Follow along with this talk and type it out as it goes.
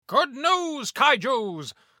Good news,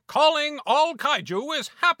 Kaijus! Calling All Kaiju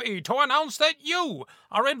is happy to announce that you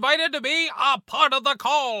are invited to be a part of the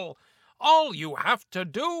call. All you have to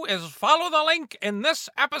do is follow the link in this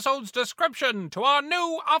episode's description to our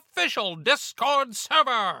new official Discord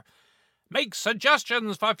server. Make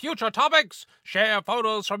suggestions for future topics, share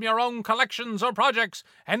photos from your own collections or projects,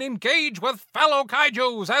 and engage with fellow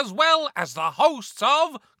Kaijus as well as the hosts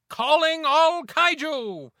of Calling All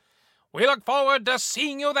Kaiju. We look forward to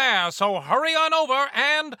seeing you there, so hurry on over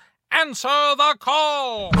and answer the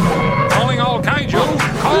call. Calling All Kaiju,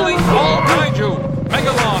 calling all Kaiju.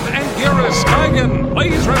 Megalon and Gearus Gigan,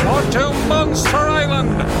 please report to Monster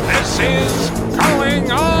Island. This is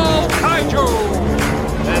Calling All Kaiju.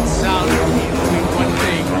 That sounds only one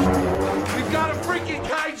thing. We've got a freaking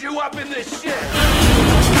kaiju up in this shit!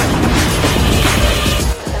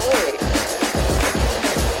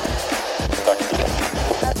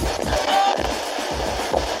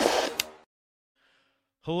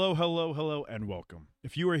 Hello, and welcome.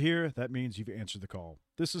 If you are here, that means you've answered the call.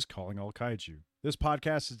 This is Calling All Kaiju. This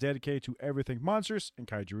podcast is dedicated to everything monsters and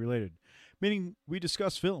kaiju related, meaning we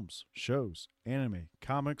discuss films, shows, anime,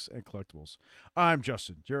 comics, and collectibles. I'm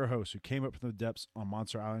Justin, your host who came up from the depths on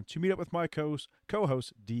Monster Island to meet up with my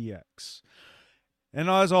co-host, DX. And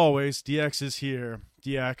as always, DX is here.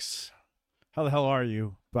 DX, how the hell are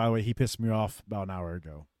you? By the way, he pissed me off about an hour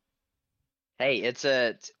ago. Hey,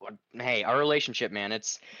 our relationship, man.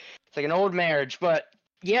 It's like an old marriage, but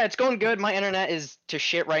yeah, it's going good. My internet is to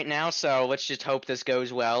shit right now, so let's just hope this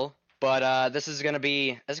goes well. But this is gonna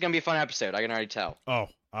be a fun episode. I can already tell. Oh,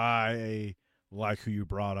 I like who you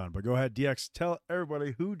brought on, but go ahead, DX. Tell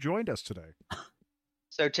everybody who joined us today.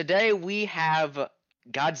 So today we have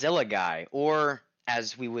Godzilla guy, or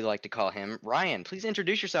as we would like to call him, Ryan. Please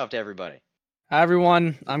introduce yourself to everybody. Hi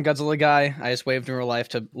everyone, I'm Godzilla guy. I just waved in real life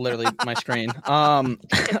to literally my screen.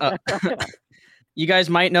 You guys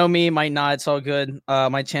might know me, might not. It's all good.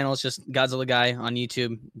 My channel is just Godzilla guy on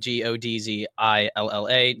YouTube. GODZILLA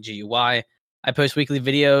GUY. I post weekly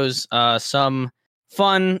videos. Some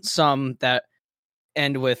fun, some that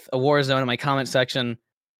end with a war zone in my comment section.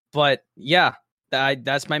 But yeah,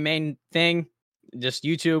 that's my main thing. Just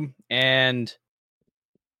YouTube. And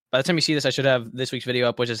by the time you see this, I should have this week's video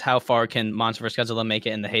up, which is how far can Monsterverse Godzilla make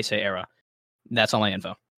it in the Heisei era. That's all my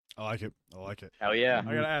info. I like it. Hell yeah.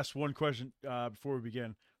 I gotta ask one question before we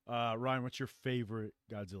begin. Ryan, what's your favorite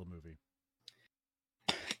Godzilla movie?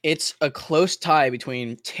 It's a close tie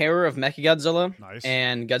between Terror of Mechagodzilla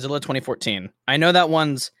and Godzilla 2014. I know that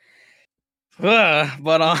one's... but...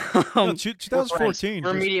 No, 2014.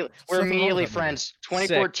 We're immediately friends.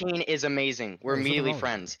 2014 is amazing. We're immediately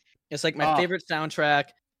friends. It's like my favorite soundtrack.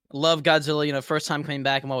 Love Godzilla, first time coming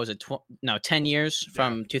back in, what was it, 10 years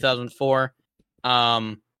from 2004.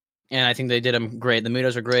 And I think they did them great. The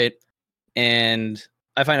Mutos are great. And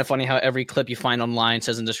I find it funny how every clip you find online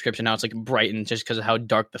says in the description how it's like brightened just because of how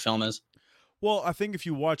dark the film is. Well, I think if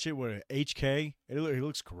you watch it with HK, it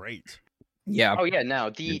looks great. Yeah. Oh, yeah,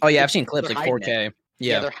 no. I've seen clips like 4K.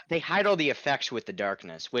 Yeah, they hide all the effects with the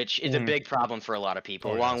darkness, which is a big problem for a lot of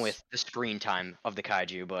people, along with the screen time of the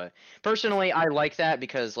kaiju. But personally, I like that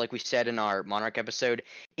because, like we said in our Monarch episode,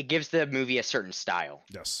 it gives the movie a certain style.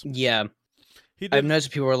 Yes. Yeah. I've noticed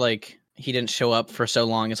people were like, he didn't show up for so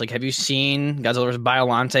long. It's like, have you seen Godzilla vs.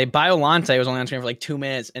 Biollante? Biollante was only on screen for like 2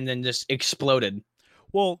 minutes and then just exploded.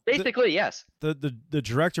 Well, basically, yes. The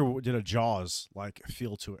director did a Jaws like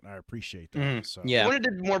feel to it, and I appreciate that. So. Yeah, I wanted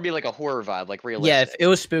to more be like a horror vibe, like realistic. Yeah, it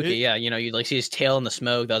was spooky. You'd like see his tail in the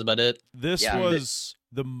smoke. That was about it. This was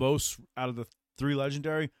the most out of the three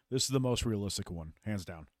legendary. This is the most realistic one, hands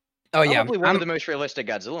down. Oh yeah, probably one of the most realistic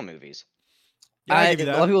Godzilla movies. Yeah,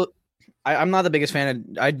 I'm not the biggest fan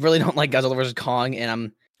of. I really don't like Godzilla vs. Kong, and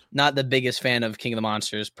I'm not the biggest fan of King of the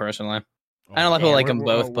Monsters personally. I don't know if I like them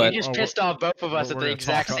both, but... You just pissed off both of us at the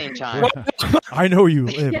exact same time. I know where you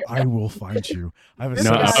live. I will find you. I have a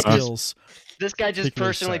set of skills. This guy just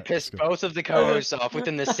personally pissed both of the co-hosts off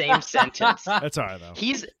within the same sentence. That's all right, though.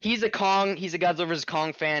 He's a Godzilla vs.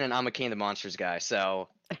 Kong fan, and I'm a King of the Monsters guy, so...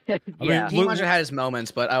 King of the Monsters had his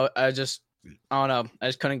moments, but I don't know. I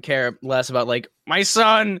just couldn't care less about, like, my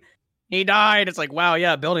son, he died. It's like, wow,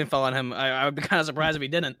 yeah, a building fell on him. I would be kind of surprised if he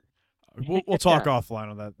didn't. We'll talk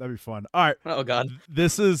offline on that. That'd be fun. All right. Oh, God.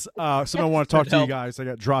 This is something I want to talk to you guys. I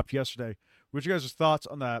got dropped yesterday. What's your guys' thoughts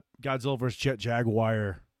on that Godzilla vs. Jet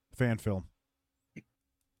Jaguar fan film?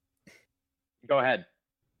 Go ahead.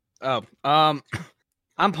 Oh, I'm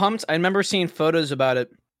pumped. I remember seeing photos about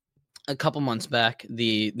it a couple months back.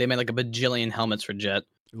 They made like a bajillion helmets for Jet.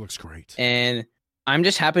 It looks great. And I'm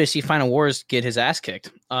just happy to see Final Wars get his ass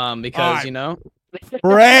kicked. Because,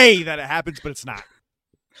 Pray that it happens, but it's not.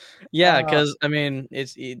 Yeah, because I mean,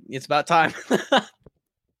 it's about time.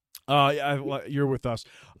 You're with us.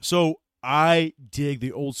 So I dig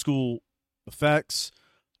the old school effects.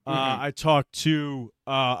 I talked to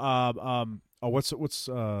what's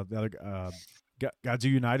the other Godzilla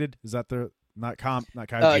United? Is that their not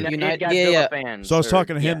Kaiju? United Godzilla fans. So I was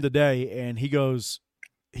talking to him today, and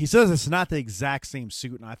he says it's not the exact same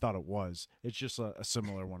suit, and I thought it was. It's just a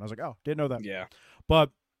similar one. I was like, oh, didn't know that. Yeah, but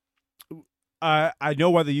I know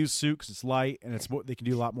why they use suit because it's light and they can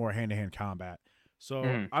do a lot more hand to hand combat.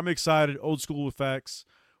 So I'm excited. Old school effects.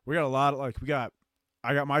 We got a lot of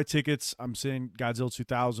I got my tickets. I'm seeing Godzilla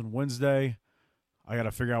 2000 Wednesday. I got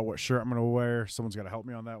to figure out what shirt I'm going to wear. Someone's got to help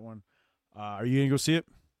me on that one. Are you going to go see it?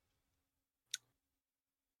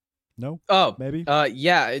 No? Oh, maybe?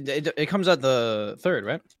 Yeah, it comes out the 3rd,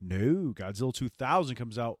 right? No, Godzilla 2000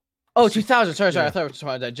 comes out. Oh, 2000. Sorry. Yeah. I thought we were talking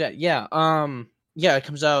about that jet. Yeah. Yeah, it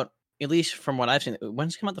comes out, at least from what I've seen.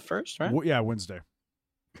 When's it come out? The 1st, right? Yeah, Wednesday.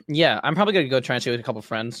 Yeah, I'm probably going to go try and see it with a couple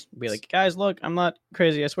friends. Be like, guys, look, I'm not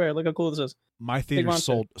crazy. I swear. Look how cool this is. My theater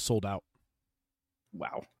sold out.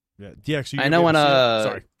 Wow. Yeah, DX. I know when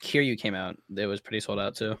Kiryu came out, it was pretty sold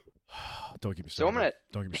out too. Don't get me started.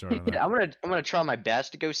 Don't get me started on that. I'm gonna try my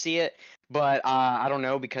best to go see it, but I don't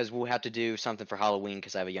know because we'll have to do something for Halloween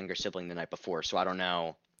because I have a younger sibling the night before, so I don't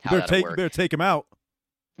know how that'll work. Better take him out.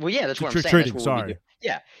 Well, yeah, that's what I'm saying. Trick-treating, sorry.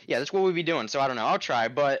 Yeah, that's what we'll be doing. So I don't know. I'll try.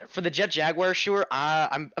 But for the Jet Jaguar, sure.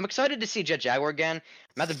 I'm excited to see Jet Jaguar again. I'm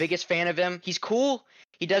not the biggest fan of him. He's cool.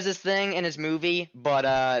 He does his thing in his movie, but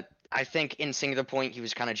I think in Singular Point he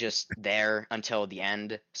was kind of just there until the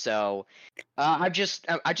end. So I just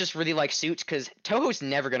really like Suits because Toho's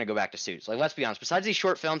never gonna go back to Suits. Like, let's be honest. Besides these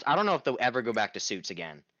short films, I don't know if they'll ever go back to Suits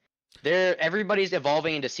again. Everybody's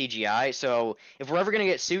evolving into CGI, so if we're ever gonna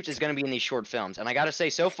get Suits, it's gonna be in these short films. And I gotta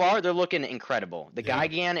say, so far they're looking incredible. The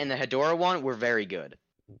Gigan and the Hedorah one were very good.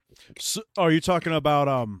 So, are you talking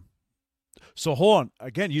about So hold on.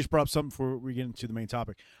 Again, you just brought up something before we get into the main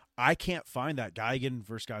topic. I can't find that Gigan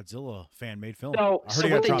versus Godzilla fan-made film. So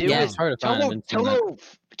what they do is Toho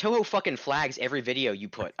Toho fucking flags every video you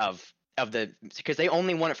put of the because they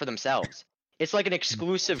only want it for themselves. It's like an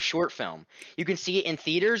exclusive short film. You can see it in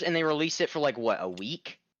theaters, and they release it for like a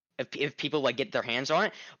week if people get their hands on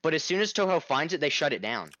it. But as soon as Toho finds it, they shut it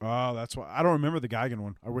down. Oh, that's why I don't remember the Gigan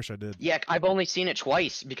one. I wish I did. Yeah, I've only seen it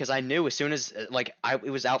twice because I knew as soon as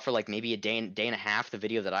it was out for maybe a day and a half. The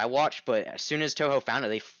video that I watched, but as soon as Toho found it,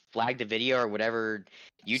 they flagged the video or whatever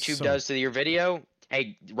YouTube does to your video.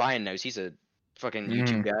 Hey, Ryan knows he's a fucking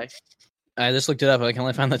YouTube guy. I just looked it up. I can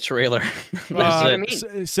only find the trailer.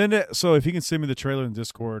 Send it. So if you can send me the trailer in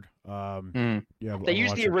Discord, yeah. They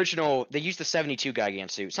use the original. They use the 72 Gigan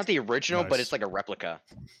suit. It's not the original, but it's like a replica.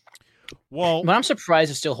 Well, what I'm surprised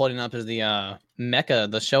is still holding up is the Mecha,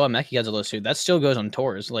 the Showa Mecha Godzilla suit. That still goes on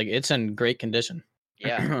tours. Like, it's in great condition.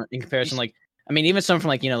 Yeah. In comparison, I mean, even some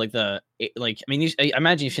from I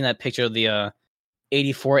imagine you've seen that picture of the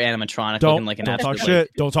 84 animatronic. Don't talk shit.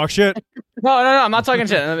 Don't talk shit. No, I'm not talking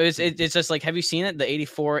shit. It's just have you seen it? The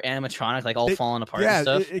 84 animatronic, all falling apart and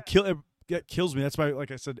stuff. It kills me. That's my,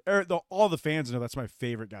 like I said, all the fans know that's my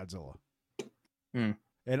favorite Godzilla.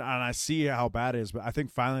 And I see how bad it is, but I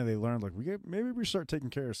think finally they learned maybe we start taking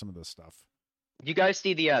care of some of this stuff. You guys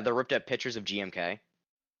see the ripped up pictures of GMK?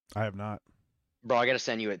 I have not. Bro, I gotta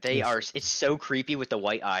send you it. It's so creepy with the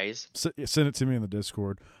white eyes. Send it to me in the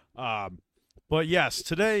Discord. But yes,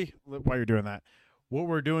 today, while you're doing that, what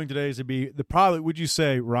we're doing today is to be would you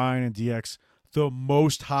say, Ryan and DX, the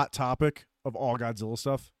most hot topic of all Godzilla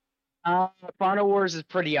stuff? Final Wars is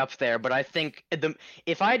pretty up there, but I think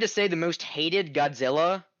if I had to say the most hated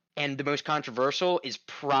Godzilla and the most controversial is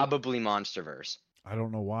probably Monsterverse. I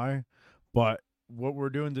don't know why, but what we're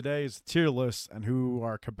doing today is tier list, and who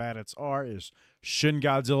our combatants is Shin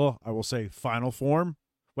Godzilla. I will say final form.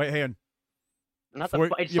 Wait, hang on.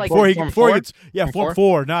 Form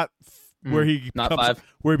 4, not where he not becomes, 5.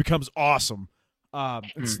 where he becomes awesome.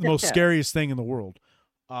 It's the most scariest thing in the world.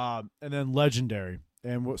 And then legendary.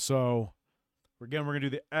 And so again, we're gonna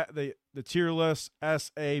do the tier list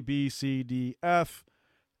S, A, B, C, D, F,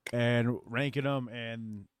 and ranking them.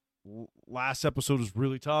 And last episode was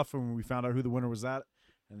really tough, and we found out who the winner was.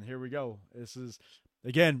 And here we go. This is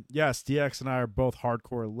again, yes, DX and I are both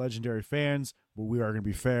hardcore legendary fans, but we are gonna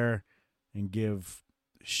be fair and give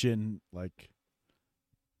Shin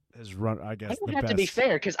his run. I guess I don't have to be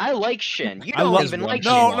fair because I like Shin. You I don't love even Shin. like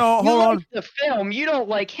No, Shin. no, you hold like on. the film. You don't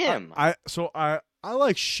like him. I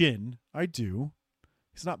like Shin. I do.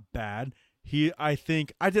 He's not bad. I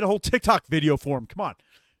think I did a whole TikTok video for him. Come on,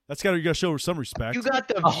 you gotta show some respect. You got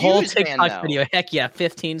the a whole views, TikTok man, video. Heck yeah,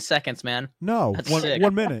 15 seconds, man. No, That's one sick.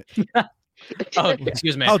 1 minute. Oh,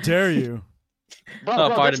 excuse me. How dare you? Bro,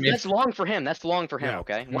 pardon me. that's long for him. That's long for him. Yeah.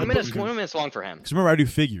 Okay, Yeah, 1 but- minute. 1 minute's long for him. Because remember, I do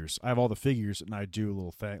figures. I have all the figures, and I do a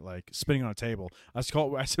little thing like spinning on a table. I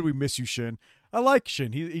said, "We miss you, Shin." I like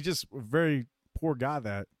Shin. He just a very poor guy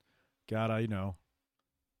that got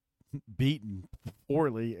beaten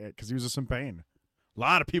poorly because he was just in pain. A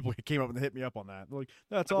lot of people came up and hit me up on that. They're like,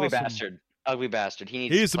 that's Ugly awesome. bastard. Ugly bastard. He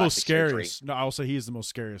needs. He's the most plastic surgery. scariest. No, I'll say he is the most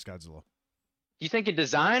scariest Godzilla. You think in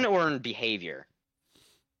design or in behavior?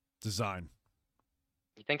 Design.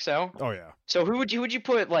 You think so? Oh yeah. So who would you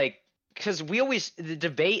put like? Because the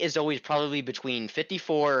debate is always probably between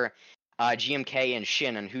 54, GMK and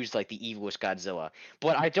Shin on who's like the evilest Godzilla.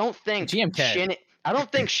 But I don't think GMK. Shin. I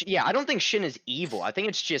don't think. I don't think Shin is evil. I think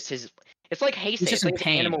it's just his. It's like Heisei. He's just It's like in his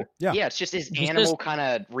pain. animal. Yeah. It's just his He's animal kind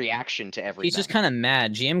of reaction to everything. He's just kind of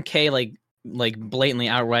mad. GMK like blatantly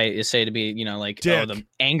outright is said to be, like, Dick. the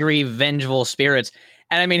angry, vengeful spirits.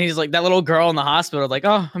 And I mean, he's like that little girl in the hospital, like,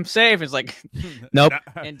 oh, I'm safe. It's like, nope.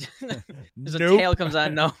 And there's a tail comes out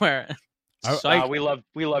of nowhere. Psych. we love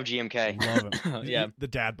GMK. Love it. Yeah. The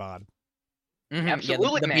dad bod. Mhm.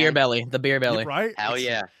 Absolutely, the man. beer belly. The beer belly. Right? Hell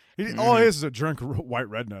yeah. All he is a drunk white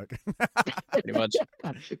redneck. Pretty much.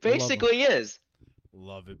 Basically is.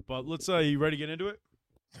 Love it. But let's you ready to get into it?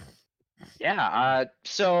 Yeah.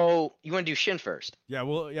 So you want to do Shin first? Yeah,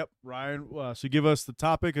 well, yep, Ryan. So give us the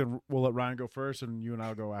topic, and we'll let Ryan go first, and you and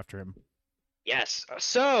I'll go after him. Yes.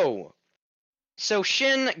 So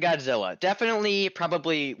Shin Godzilla, definitely,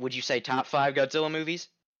 probably. Would you say top 5 Godzilla movies?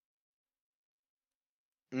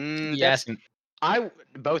 Yes.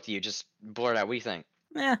 Both of you just blurt out. What do you think?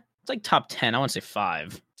 It's like top 10. I want to say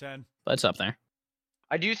 5, 10. but it's up there.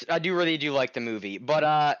 I do really like the movie,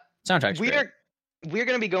 but Soundtrack's great. we're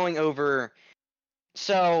gonna be going over.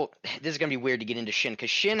 So this is gonna be weird to get into Shin because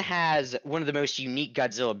Shin has one of the most unique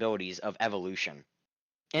Godzilla abilities of evolution,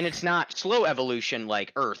 and it's not slow evolution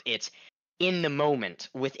like Earth. It's in the moment,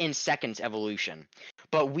 within seconds evolution.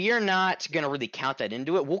 But we are not gonna really count that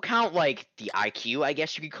into it. We'll count like the IQ, I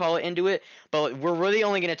guess you could call it, into it. But we're really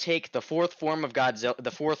only gonna take the fourth form of Godzilla,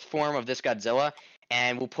 the fourth form of this Godzilla,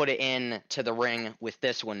 and we'll put it in to the ring with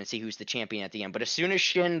this one and see who's the champion at the end. But as soon as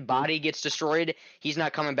Shin body gets destroyed, he's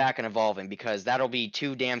not coming back and evolving because that'll be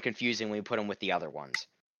too damn confusing when we put him with the other ones.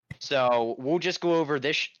 So we'll just go over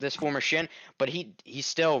this form of Shin, but he's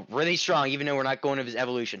still really strong, even though we're not going over his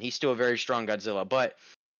evolution. He's still a very strong Godzilla. But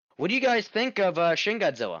what do you guys think of Shin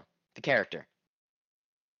Godzilla, the character?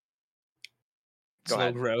 It's a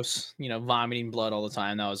little gross. Vomiting blood all the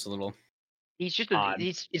time. That was a little. He's just odd.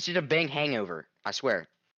 it's just a bang hangover. I swear.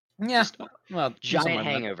 Yeah. Just Well, giant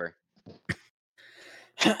hangover.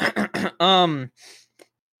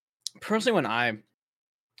 Personally, when I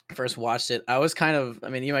first watched it, I was kind of. I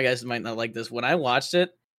mean, you guys might not like this. When I watched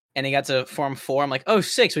it and he got to form 4, I'm like, oh,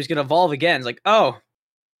 6. So he's gonna evolve again. It's like, oh,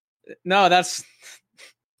 no, that's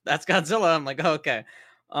Godzilla. I'm like, oh, okay.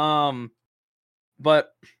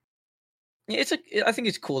 But I think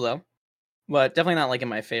it's cool though, but definitely not like in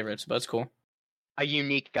my favorites. But it's cool. A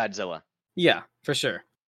unique Godzilla. Yeah, for sure.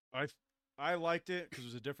 I liked it because it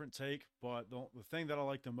was a different take, but the thing that I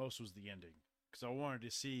liked the most was the ending because I wanted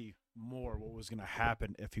to see more what was going to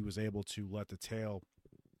happen if he was able to let the tail,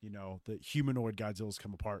 the humanoid Godzillas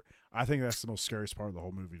come apart. I think that's the most scariest part of the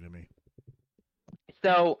whole movie to me.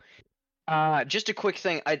 So, just a quick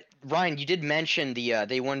thing, Ryan, you did mention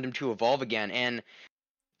they wanted him to evolve again, and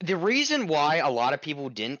the reason why a lot of people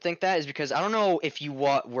didn't think that is because I don't know if you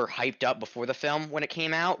were hyped up before the film when it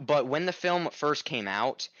came out, but when the film first came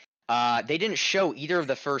out, they didn't show either of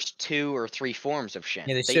the first 2 or 3 forms of Shin.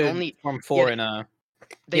 Yeah, they showed only form 4 yeah, in a.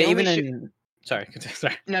 They Yeah, even only in. Sorry.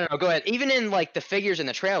 No, go ahead. Even in like the figures in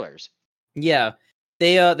the trailers. Yeah,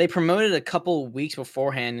 they promoted a couple weeks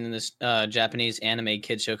beforehand in this Japanese anime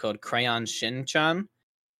kid show called Crayon Shin-chan,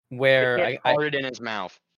 where It farted in his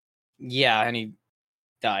mouth. Yeah, and he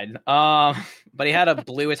died. But he had a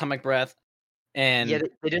blue atomic breath, and Yeah,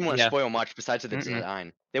 they didn't want to spoil much besides the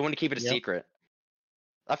design. They wanted to keep it a secret.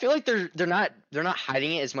 I feel like they're not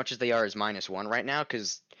hiding it as much as they are as -1 right now,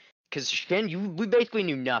 because Shin, we basically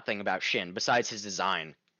knew nothing about Shin besides his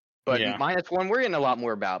design. But -1 we're getting a lot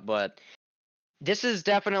more about. But this is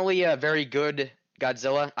definitely a very good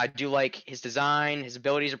Godzilla. I do like his design. His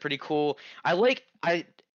abilities are pretty cool. I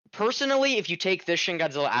personally, if you take this Shin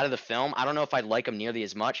Godzilla out of the film, I don't know if I'd like him nearly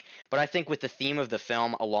as much. But I think with the theme of the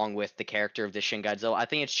film, along with the character of this Shin Godzilla, I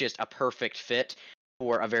think it's just a perfect fit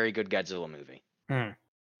for a very good Godzilla movie.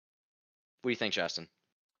 What do you think, Justin?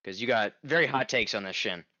 Because you got very hot takes on this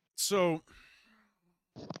Shin. So,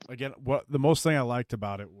 again, the most thing I liked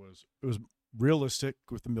about it was realistic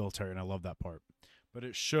with the military, and I love that part. But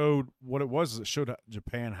it showed what it was. Is it showed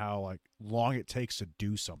Japan how like long it takes to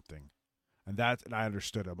do something, and I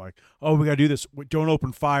understood. I'm like, oh, we gotta do this. Don't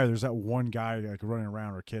open fire. There's that one guy like running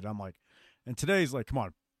around or a kid. I'm like, and today's like, come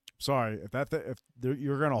on, sorry if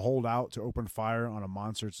you're gonna hold out to open fire on a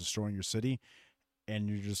monster that's destroying your city, and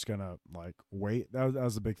you're just gonna like wait. That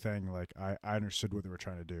was the big thing. Like I understood what they were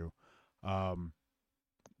trying to do.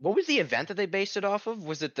 What was the event that they based it off of?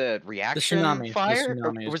 Was it the reaction tsunami, fire, the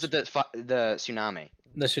or tsunamis. was it the tsunami?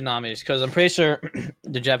 The tsunamis, because I'm pretty sure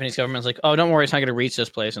the Japanese government's like, oh, don't worry, it's not gonna reach this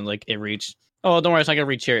place, and like it reached. Oh, don't worry, it's not gonna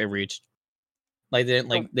reach here. It reached. Like they didn't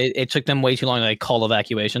like it took them way too long to like call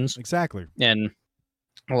evacuations, Exactly. and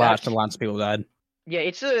lots and lots of people died. Yeah,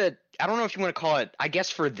 I don't know if you want to call it. I guess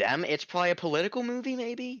for them, it's probably a political movie,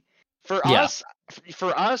 maybe. For us,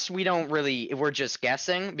 we don't really. We're just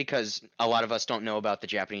guessing because a lot of us don't know about the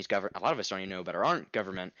Japanese government. A lot of us don't even know about our own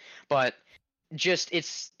government. But just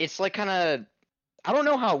it's like kind of. I don't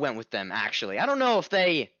know how it went with them actually. I don't know if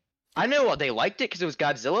they. I know they liked it because it was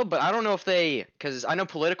Godzilla, but I don't know if because I know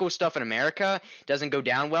political stuff in America doesn't go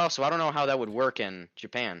down well, so I don't know how that would work in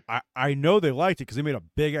Japan. I know they liked it because they made a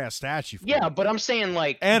big ass statue. For Yeah, it. but I'm saying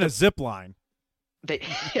like and a zip line.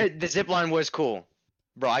 the zip line was cool.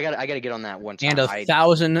 Bro, I gotta get on that one time. And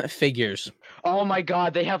 1,000 figures. Oh my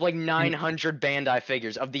god, they have like 900 Bandai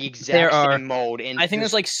figures of the exact same mold. I think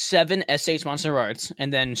there's like 7 SH Monster Arts,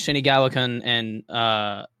 and then Shinigawa-kun and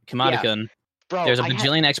Kamada-kun. Bro, there's a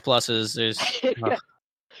bajillion X pluses. There's.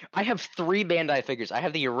 I have 3 Bandai figures. I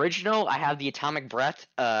have the original. I have the Atomic Breath,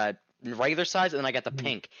 regular size, and then I got the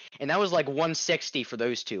pink. And that was like 160 for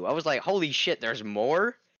those 2. I was like, holy shit, there's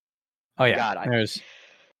more. Oh yeah, God,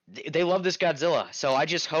 they love this Godzilla, so I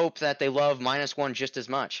just hope that they love -1 just as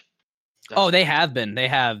much. So. Oh, they have been.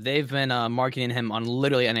 They've been marketing him on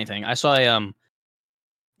literally anything. I saw a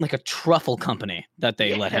like a truffle company that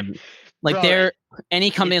they let him. Like Bro,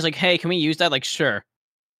 any company is like, hey, can we use that? Like, sure.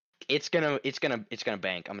 It's gonna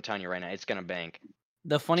bank. I'm telling you right now, it's gonna bank.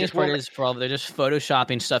 The funniest part is they're just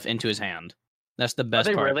photoshopping stuff into his hand. That's the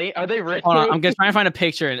best part. Are they really? Hold on, I'm gonna try and find a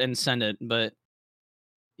picture and send it, but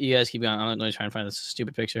you guys keep going. I'm gonna try and find this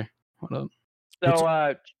stupid picture. Hold up.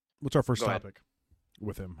 So what's our first topic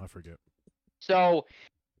with him? I forget. So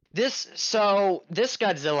this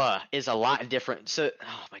Godzilla is a lot different. So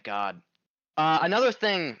oh my god. Another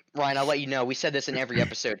thing, Ryan, I'll let you know. We said this in every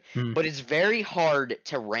episode, but it's very hard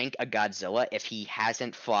to rank a Godzilla if he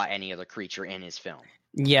hasn't fought any other creature in his film.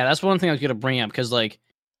 Yeah, that's one thing I was gonna bring up because like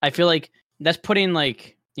I feel like that's putting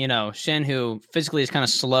like Shin, who physically is kind of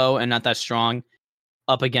slow and not that strong,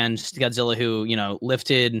 up against Godzilla, who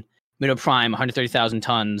lifted Mido Prime 130,000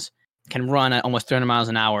 tons, can run at almost 300 miles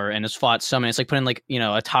an hour, and has fought so many. It's like putting like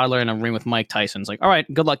a toddler in a ring with Mike Tyson. It's like, all right,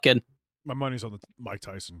 good luck, kid. My money's on the Mike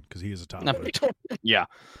Tyson because he is a toddler. Yeah.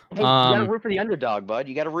 Hey, you gotta root for the underdog, bud.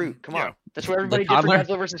 You gotta root. Come on. That's what everybody did for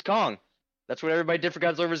Godzilla vs. Kong. That's what everybody did for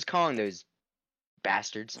Godzilla vs. Kong, those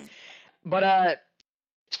bastards. But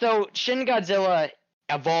so Shin Godzilla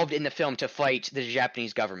evolved in the film to fight the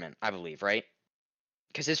Japanese government, I believe, right?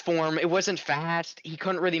 Because his form, it wasn't fast. He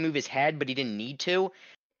couldn't really move his head, but he didn't need to.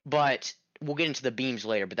 But we'll get into the beams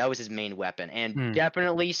later, but that was his main weapon. And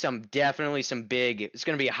definitely some big, it's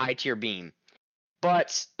going to be a high tier beam.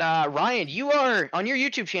 But Ryan, you are, on your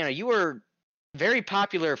YouTube channel, you are very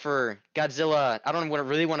popular for Godzilla. I don't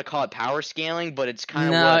really want to call it power scaling, but it's kind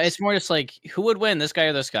of No, it's more just like, who would win, this guy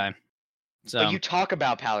or this guy? So, but you talk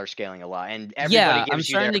about power scaling a lot, and everybody gives I'm you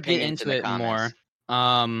starting their to get opinions into in it the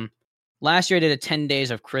more. Last year I did a 10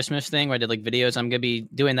 days of Christmas thing where I did like videos. I'm gonna be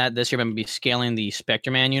doing that this year. I'm gonna be scaling the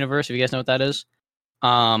Spectre-Man universe. If you guys know what that is,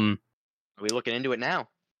 Are we looking into it now?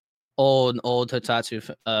 Old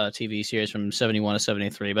Totatsu TV series from 71 to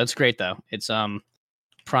 73, but it's great though. It's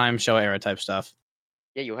Prime Show era type stuff.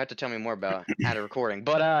 Yeah, you'll have to tell me more about how to recording.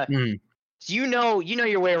 But so you know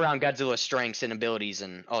your way around Godzilla's strengths and abilities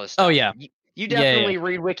and all this stuff. Oh yeah. You definitely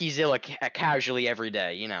read Wikizilla casually every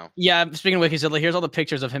day, Yeah, speaking of Wikizilla, here's all the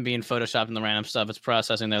pictures of him being photoshopped and the random stuff. It's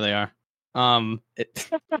processing. There they are. Oh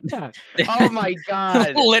my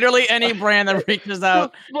god! Literally any brand that reaches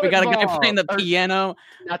out. We got a guy playing the piano,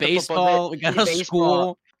 baseball. We got a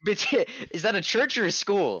school. Is that a church or a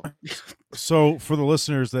school? So for the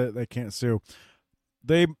listeners that can't see,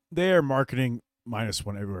 they are marketing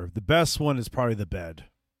 -1 everywhere. The best one is probably the bed.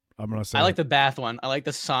 I'm gonna say I like the bath one. I like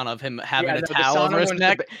the sauna of him having a towel over his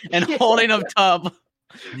neck and holding a tub.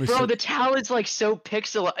 Bro, the towel is like so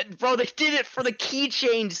pixel. Bro, they did it for the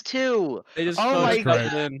keychains too. They just my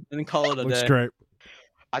god, and then call it a looks day. Great.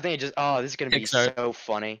 I think this is gonna be so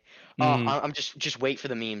funny. I'm just wait for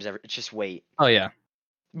the memes. Just wait. Oh yeah.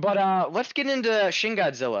 But let's get into Shin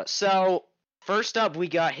Godzilla. So First up, we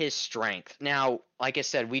got his strength. Now, like I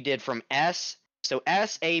said, we did from S. So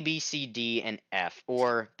S, A, B, C, D, and F,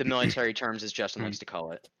 or the military terms as Justin likes to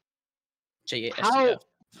call it. JASTF.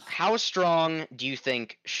 How strong do you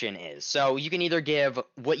think Shin is? So you can either give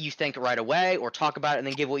what you think right away, or talk about it and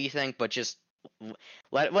then give what you think. But just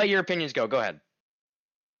let your opinions go. Go ahead.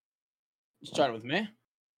 Starting with me.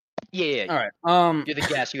 Yeah. All right. You're the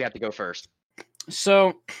guest. You have to go first.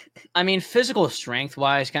 So, I mean, physical strength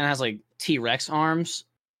wise, kind of has like T-Rex arms.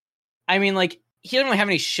 I mean, like he doesn't really have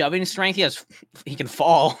any shoving strength. He can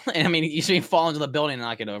fall, and I mean, you see him fall into the building and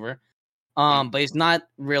knock it over. But he's not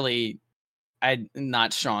really,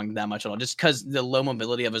 not strong that much at all. Just because the low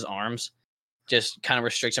mobility of his arms, just kind of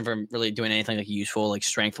restricts him from really doing anything like useful, like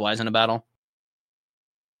strength wise in a battle.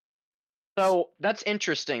 So that's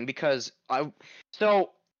interesting because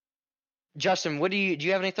Justin, do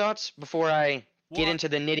you have any thoughts before I get into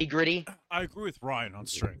the nitty gritty? I agree with Ryan on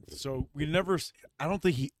strength. So I don't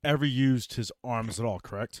think he ever used his arms at all.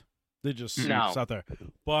 Correct? They just sat there.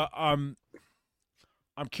 But I'm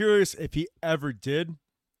curious if he ever did.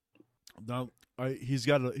 No, he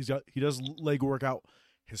does leg workout.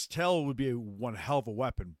 His tail would be one hell of a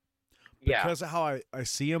weapon. Because of how I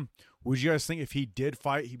see him, would you guys think if he did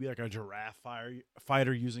fight, he'd be like a giraffe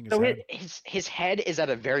fighter using his head? His head is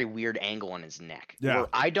at a very weird angle on his neck. Yeah.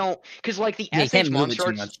 Because like the SH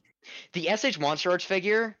Monster Arts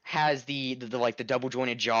figure has the double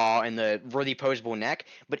jointed jaw and the really posable neck,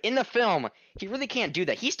 but in the film he really can't do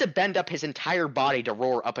that. He has to bend up his entire body to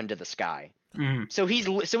roar up into the sky. Mm-hmm. So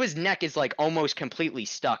his neck is like almost completely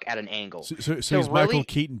stuck at an angle. So he's really, Michael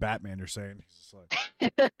Keaton Batman, you're saying? He's just like...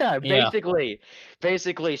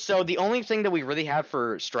 basically. So the only thing that we really have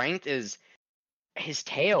for strength is his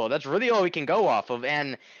tail. That's really all we can go off of.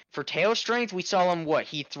 And for tail strength, we saw him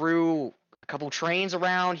he threw a couple trains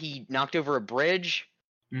around. He knocked over a bridge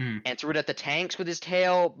and threw it at the tanks with his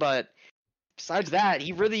tail. But besides that,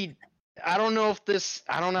 he really, I don't know. This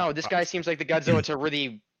guy seems like the Godzilla to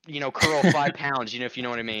really, curl 5 pounds, if you know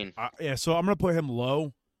what I mean. Yeah, so I'm going to put him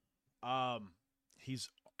low. He's...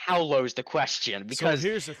 How low is the question? Because so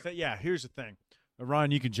here's the thing. Yeah, here's the thing. Ryan,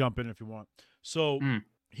 you can jump in if you want. So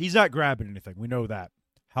he's not grabbing anything. We know that.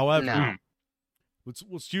 However,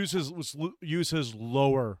 let's use his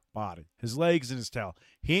lower body, his legs and his tail.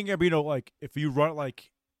 He ain't gonna be if you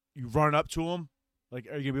run up to him, are you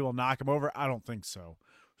gonna be able to knock him over? I don't think so.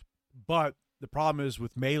 But the problem is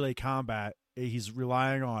with melee combat, he's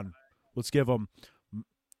relying on, let's give him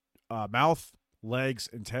mouth, legs,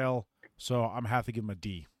 and tail. So I'm gonna have to give him a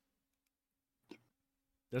D.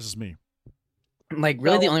 This is me.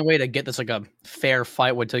 Really, the only way to get this a fair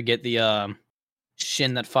fight would to get the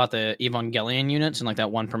Shin that fought the Evangelion units in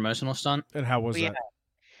that one promotional stunt. And how was that?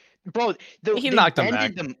 Bro, he knocked them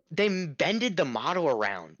back. They bended the model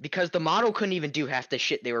around because the model couldn't even do half the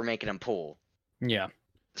shit they were making him pull. Yeah.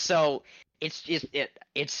 So it's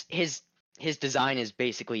his design is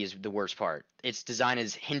basically the worst part. Its design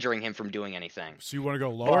is hindering him from doing anything. So you want to go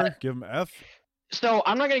lower? Give him F? So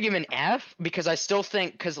I'm not going to give him an F because I still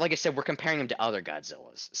think, because like I said, we're comparing him to other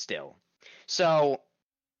Godzillas still. So,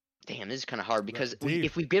 damn, this is kind of hard because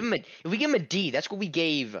if we give him a D, that's what we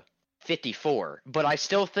gave 54. But I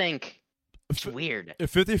still think it's weird. If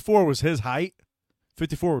 54 was his height,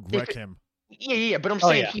 54 would wreck him. Yeah, but I'm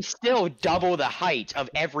saying he's still double the height of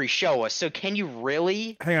every Showa. So can you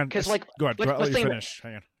really? Hang on, because go ahead. Let's finish.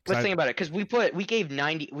 Hang on. Let's think about it, because we gave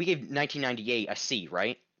 1998 a C,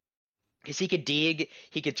 right? Because he could dig,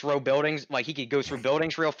 he could throw buildings, he could go through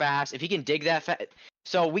buildings real fast. If he can dig that fast,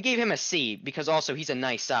 so we gave him a C because also he's a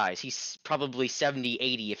nice size. He's probably 70,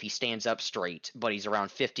 80 if he stands up straight, but he's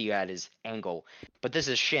around 50 at his angle. But this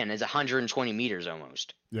is Shin, is 120 meters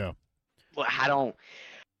almost. Yeah. Well,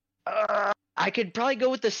 I could probably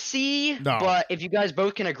go with the C, but if you guys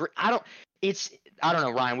both can agree, I don't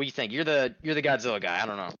know, Ryan, what do you think? You're the Godzilla guy. I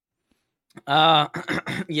don't know.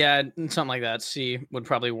 Yeah, something like that. C would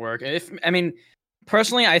probably work.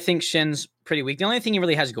 Personally, I think Shin's pretty weak. The only thing he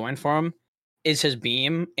really has going for him is his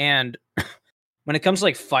beam, and when it comes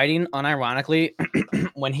to fighting, unironically,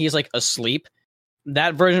 when he's asleep,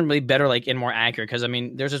 that version would be better, and more accurate. Because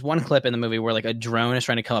there's this one clip in the movie where a drone is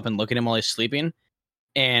trying to come up and look at him while he's sleeping,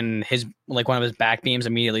 and his one of his back beams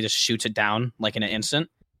immediately just shoots it down in an instant.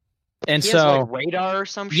 And he so has, radar or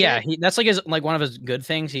some shit? Yeah, that's his one of his good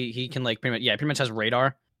things. He can pretty much has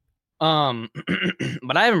radar.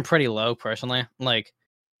 But I have him pretty low personally.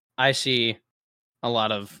 I see a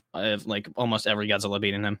lot of almost every Godzilla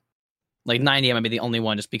beating him. 90 might be the only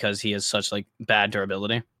one just because he has such bad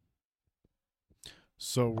durability.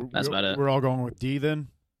 So that's about it. We're all going with D then?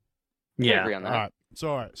 Yeah. Agree on that. All right.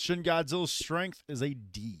 So Shin Godzilla's strength is a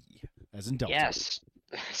D. as in Delta. Yes.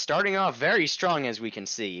 Starting off very strong as we can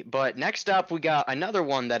see. But next up, we got another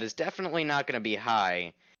one that is definitely not going to be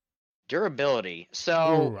high. Durability.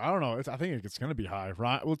 So, Ooh, I don't know. I think it's going to be high.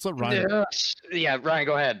 Ryan, what's up, Ryan? yeah, Ryan,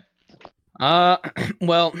 go ahead.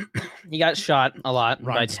 Well, he got shot a lot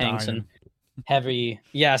by Ryan's tanks dying. and heavy.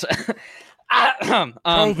 Yes.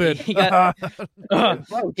 COVID. He got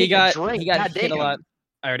Bro, he take a got drink. he got God hit a damn. lot.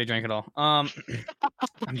 I already drank it all. I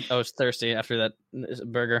was thirsty after that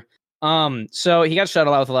burger. So he got shot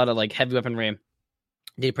a lot with a lot of like heavy weaponry.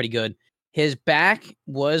 Did pretty good. His back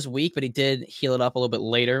was weak, but he did heal it up a little bit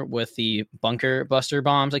later with the bunker buster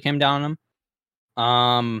bombs that came down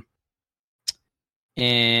on him.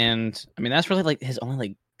 And I mean that's really like his only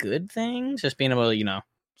like good things, just being able to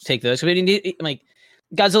take those. Like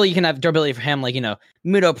Godzilla, you can have durability for him, like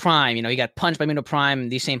Muto Prime. He got punched by Muto Prime.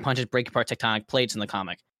 These same punches break apart tectonic plates in the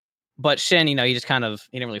comic. But Shin, he just he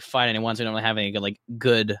didn't really fight anyone, so he didn't really have any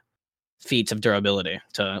good feats of durability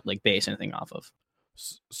to like base anything off of.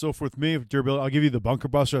 So with me, durability, I'll give you the Bunker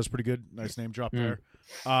Buster. That's pretty good. Nice name drop there.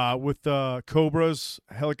 With the Cobras,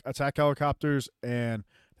 attack helicopters, and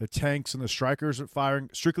the tanks and the strikers firing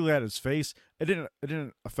strictly at his face, it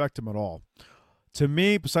didn't affect him at all. To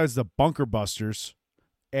me, besides the Bunker Busters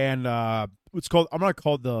and what's called, I'm not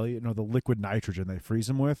called the the liquid nitrogen they freeze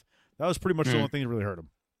him with. That was pretty much the only thing that really hurt him.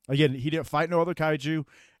 Again, he didn't fight no other kaiju,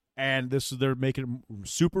 and they're making him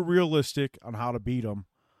super realistic on how to beat him.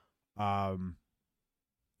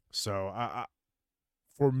 So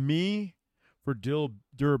for me, for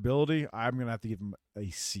durability, I'm gonna have to give him a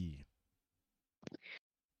C.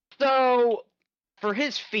 So, for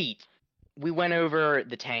his feet, we went over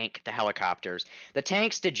the tank, the helicopters. The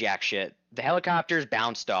tanks did jack shit. The helicopters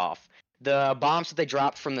bounced off. The bombs that they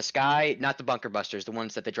dropped from the sky, not the bunker busters, the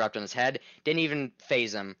ones that they dropped on his head, didn't even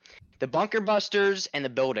phase him. The bunker busters and the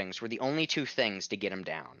buildings were the only two things to get him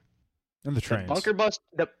down. And the trains.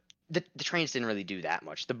 The trains didn't really do that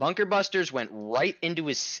much. The bunker busters went right into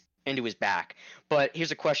his back. But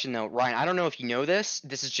here's a question though, Ryan. I don't know if you know this.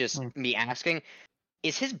 This is just me asking.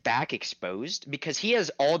 Is his back exposed? Because he has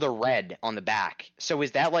all the red on the back. So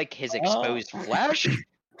is that like his exposed flesh?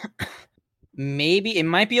 Maybe it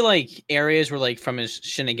might be like areas where like from his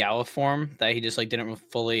Shinagawa form that he just like didn't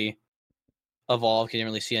fully evolve because he didn't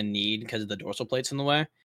really see a need because of the dorsal plates in the way.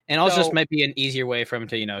 And also this might be an easier way for him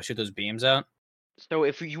to shoot those beams out. So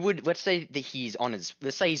if you would, let's say he's on his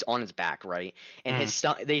back, right? And his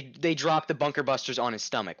they drop the bunker busters on his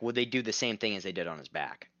stomach. Would they do the same thing as they did on his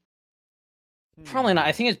back? Probably not.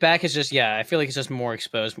 I think his back is just I feel like it's just more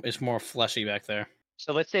exposed. It's more fleshy back there.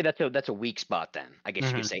 So let's say that's a weak spot then. I guess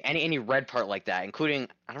you could say any red part like that, including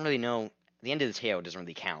I don't really know the end of the tail doesn't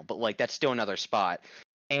really count, but like that's still another spot.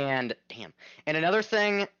 And and another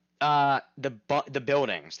thing, the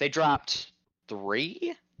buildings they dropped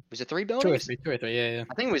 3. Was it 3 buildings? 2 or 3, yeah.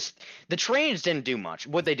 I think it was the trains didn't do much.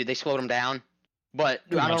 What they did, they slowed them down, but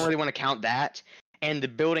I don't really want to count that. And the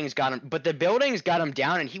buildings got him, but the buildings got him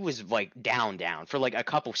down, and he was like down for like a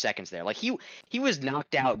couple seconds there. Like he was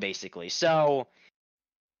knocked out basically. So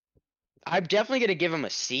I'm definitely gonna give him a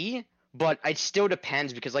C, but it still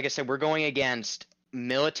depends because, like I said, we're going against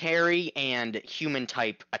military and human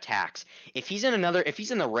type attacks. If he's in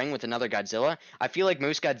the ring with another Godzilla, I feel like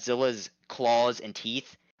most Godzilla's claws and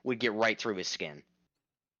teeth would get right through his skin.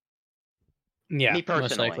 Yeah, me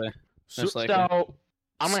personally. Most likely. So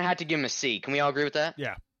I'm gonna have to give him a C. Can we all agree with that?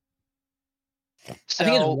 Yeah. So, I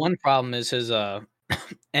think his one problem is his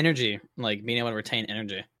energy, like being able to retain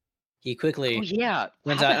energy. He quickly. Oh yeah.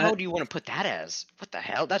 How the hell do you want to put that as? What the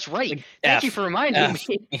hell? That's right. Like Thank you for reminding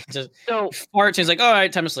me. He just So farts. He's like, all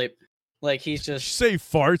right, time to sleep. Like he's just. Say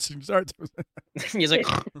farts and start. He's like,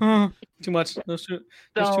 oh, too much. That's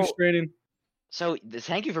too straining. So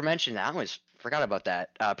thank you for mentioning that. I almost forgot about that.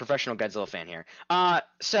 Professional Godzilla fan here.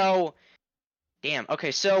 So, damn. Okay,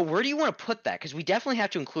 so where do you want to put that? Because we definitely have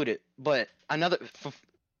to include it. But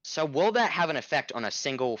so will that have an effect on a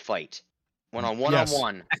single fight? One-on-one? I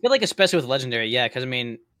feel like especially with Legendary, yeah. Because I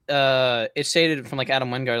mean, it's stated from like Adam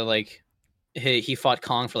Wingard, like he fought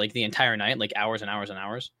Kong for like the entire night, like hours and hours and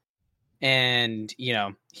hours, and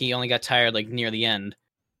he only got tired like near the end.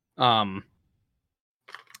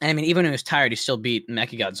 I mean, even when he was tired, he still beat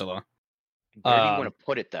Mechagodzilla. Where do you want to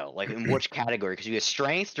put it, though? Like, in which category? Because you have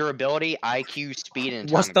strength, durability, IQ, speed, and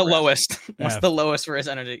what's the breath. lowest? What's the lowest for his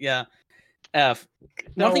energy? Yeah, F.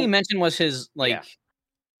 One thing you mentioned was his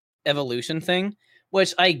evolution thing,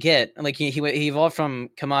 which I get. Like, he evolved from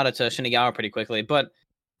Kamada to Shinagawa pretty quickly, but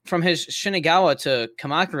from his Shinagawa to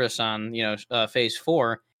Kamakura-san, phase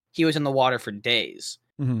 4, he was in the water for days.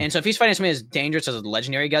 Mm-hmm. And so if he's fighting somebody as dangerous as a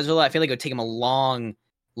legendary Godzilla, I feel like it would take him a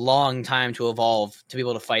long time to evolve to be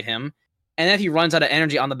able to fight him. And then if he runs out of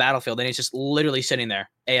energy on the battlefield, then he's just literally sitting there,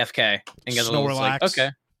 AFK. And Godzilla's like, okay.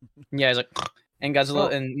 Yeah, he's like, and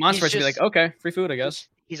Godzilla and Monsterverse would be like, okay, free food, I guess.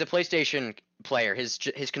 He's a PlayStation player. His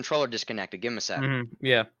controller disconnected. Give him a sec.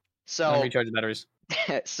 Yeah. So recharge the batteries.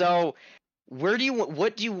 So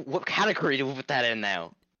what category do we put that in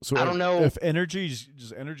now? So I don't know. If energy is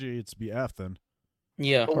just energy, it's be F then.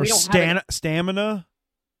 Yeah. But Or stamina.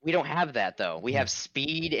 We don't have that though. We have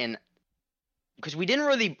speed and because we didn't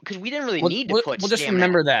really need to put. We'll just stamina.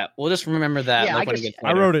 remember that. We'll just remember that. Yeah, like,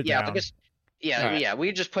 I wrote it Yeah, down. because Alright.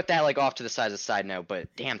 we just put that like off to the side as a side note. But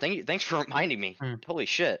damn, thanks for reminding me. Holy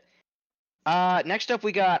shit. Next up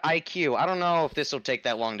we got IQ. I don't know if this will take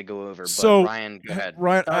that long to go over. But So, Ryan, go ahead.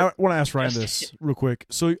 Ryan, I want to ask Ryan this real quick.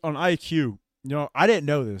 So on IQ, I didn't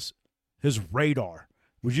know this. His radar.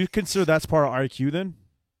 Would you consider that's part of IQ then?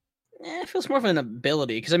 It feels more of an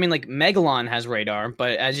ability because I mean, like Megalon has radar,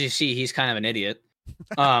 but as you see, he's kind of an idiot.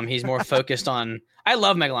 He's more focused on. I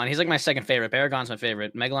love Megalon. He's like my second favorite. Baragon's my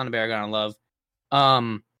favorite. Megalon and Baragon I love.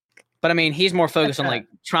 But I mean, he's more focused on like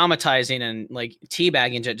traumatizing and like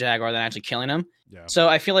teabagging Jet Jaguar than actually killing him. Yeah. So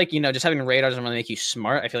I feel like just having radar doesn't really make you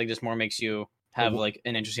smart. I feel like this more makes you have like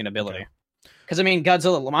an interesting ability. Because I mean,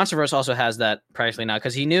 Godzilla Monsterverse also has that practically now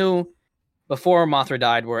because he knew before Mothra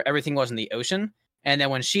died where everything was in the ocean. And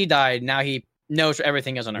then when she died, now he knows where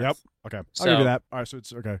everything is on Earth. Yep. Okay. I'll So- give you that. All right. So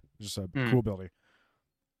it's okay. Just a cool ability.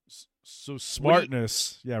 So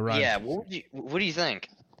smartness. Yeah. Right. Yeah. What do you think?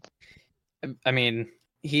 I mean,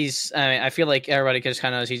 I feel like everybody just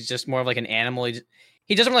kind of knows he's just more of like an animal.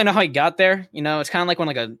 He doesn't really know how he got there. It's kind of like when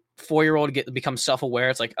like a 4-year-old becomes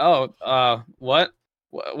self-aware. It's like, oh, what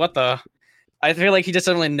the? I feel like he just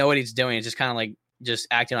doesn't really know what he's doing. It's just kind of like just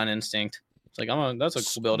acting on instinct. It's like, that's a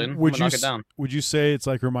cool building. I'm gonna knock it down. Would you say it's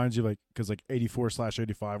like reminds you like because like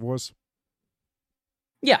 84/85 was?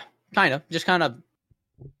 Yeah, kind of. Just kind of.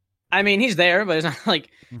 I mean, he's there, but it's not like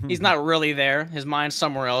he's not really there. His mind's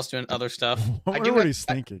somewhere else doing other stuff. I wonder what he's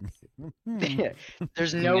thinking.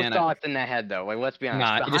 There's no Man, thoughts in that head though. Like, let's be honest.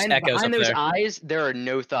 Nah, it just echoes behind up those there. eyes, there are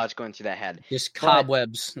no thoughts going through that head. Just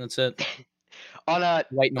cobwebs. That's it. On a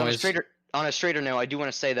White on a noise. straighter note, I do want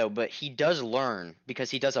to say though, but he does learn because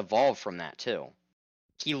he does evolve from that too.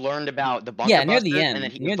 He learned about the bunker Yeah, near the busters, end. and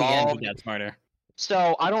then he Near the end, evolved. he got smarter.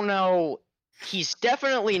 So I don't know. He's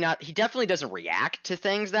definitely not. He definitely doesn't react to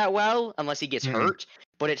things that well unless he gets hurt.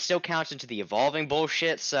 But it still counts into the evolving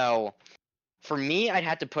bullshit. So for me, I'd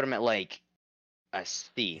have to put him at like a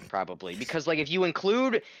C probably because like if you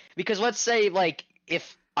include let's say like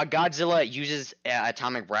if a Godzilla uses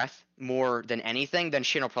atomic breath more than anything, then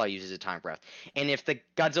Shin will probably use his atomic breath. And if the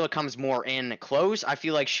Godzilla comes more in close, I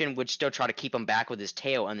feel like Shin would still try to keep him back with his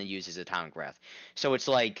tail and then use his atomic breath. So it's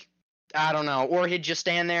like, I don't know. Or he'd just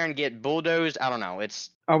stand there and get bulldozed. I don't know.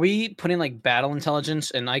 Are we putting like battle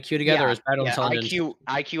intelligence and IQ together, or is battle intelligence?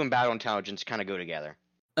 IQ and battle intelligence kind of go together.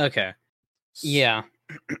 Okay. Yeah.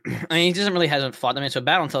 I mean, he hasn't fought. I mean, so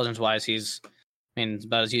battle intelligence wise, he's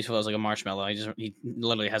about as useful as like a marshmallow. He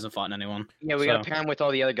literally hasn't fought anyone. Yeah, we got to pair him with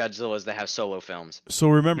all the other Godzillas that have solo films. So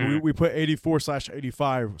remember, we put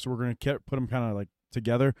 84/85. So we're gonna put them kind of like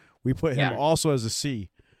together. We put him also as a C,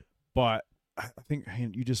 but I think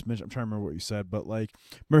you just mentioned. I'm trying to remember what you said, but like,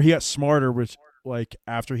 remember he got smarter, which like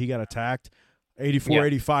after he got attacked,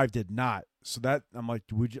 84/85 did not. So that I'm like,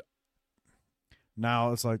 would you?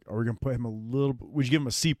 Now it's like, are we gonna put him a little? Would you give him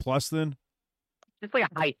a C plus then? Just like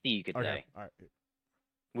a high C, you could say. All right.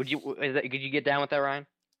 Could you get down with that, Ryan?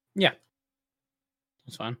 Yeah,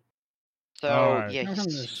 that's fine. So right. yeah,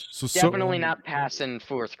 So definitely not passing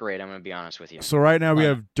 4th grade. I'm gonna be honest with you. So right now we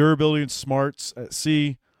have durability and smarts at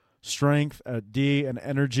C, strength at D, and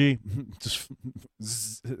energy just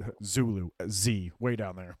Zulu at Z, way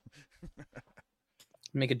down there.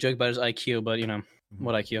 Make a joke about his IQ, but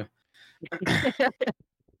what IQ?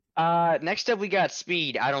 Next up we got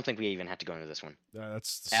speed. I don't think we even have to go into this one.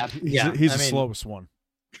 He's the slowest one.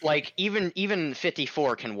 Like even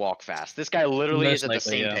 54 can walk fast. This guy literally Most is at the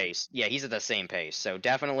likely, same pace. Yeah, he's at the same pace. So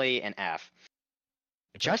definitely an F.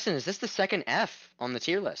 Justin, is this the second F on the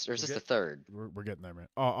tier list, or is this the third? We're getting there, man.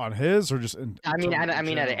 On his or just in? I mean, out of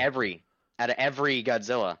every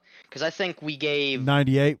Godzilla, because I think we gave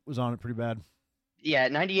 98 was on it pretty bad. Yeah,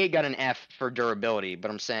 98 got an F for durability, but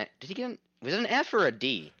I'm saying, did he get was it an F or a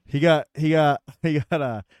D? He got an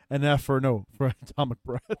F for atomic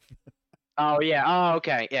breath. Oh yeah. Oh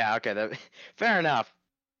okay. Yeah. Okay. Fair enough.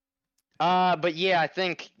 But yeah, I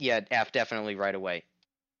think F definitely right away.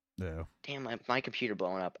 Yeah. Damn, my computer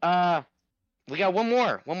blowing up. We got one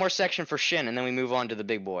more section for Shin, and then we move on to the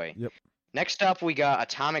big boy. Yep. Next up, we got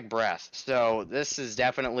atomic breath. So this is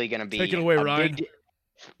definitely gonna be Take it away, Ryan.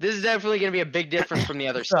 This is definitely going to be a big difference from the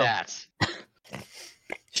other So- stats.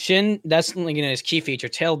 Shin, that's his key feature: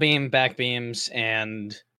 tail beam, back beams,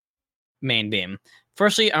 and main beam.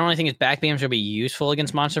 Firstly, I don't really think his back beams would be useful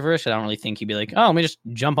against Monsterverse. I don't really think he'd be like, oh, let me just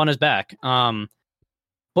jump on his back.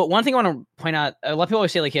 But one thing I want to point out, a lot of people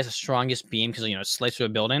always say like he has the strongest beam because it slices through a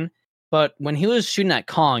building. But when he was shooting at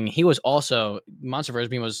Kong, he was also Monsterverse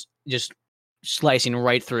beam was just slicing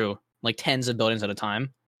right through like tens of buildings at a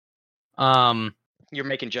time. You're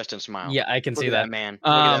making Justin smile. Yeah, I can Look see at that. man. Look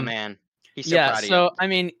at that man. He's so proud of you. So I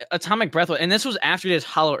mean, Atomic Breath, and this was after his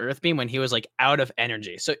Hollow Earth beam when he was like out of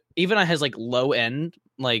energy. So even on his like low end,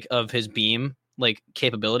 like of his beam like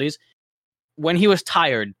capabilities, when he was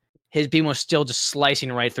tired, his beam was still just slicing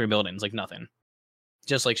right through buildings like nothing,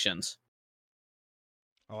 just like Shin's.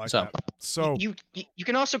 I like So- that. So You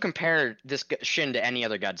can also compare this Shin to any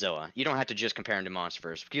other Godzilla. You don't have to just compare him to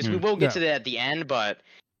Monsterverse because we will get to that at the end. But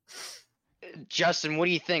Justin, what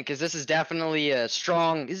do you think? Because this is definitely a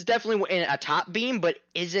strong. This is definitely a top beam, but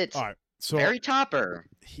is it all right. So very topper?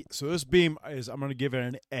 so this beam is I'm going to give it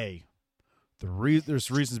an A.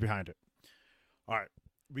 There's reasons behind it. All right,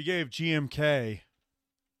 we gave GMK.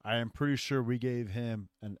 I am pretty sure we gave him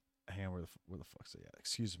an. Hang on, where the fuck's it at?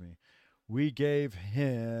 Excuse me. We gave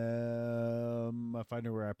him. If I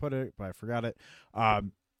knew where I put it, but I forgot it.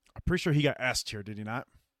 I'm pretty sure he got S tier. Did he not?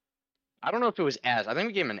 I don't know if it was S. I think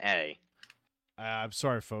we gave him an A. I'm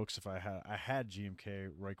sorry, folks. If I had GMK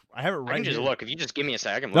right, I have it right. I can just here. look. If you just give me a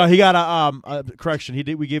second. No, he got a correction. He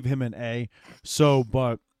did. We gave him an A. So,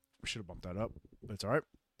 but we should have bumped that up. But it's all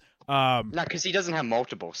right. No, because he doesn't have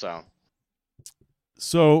multiple.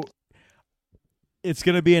 So it's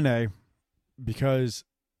gonna be an A because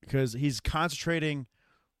he's concentrating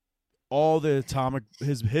all the atomic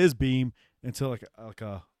his beam into like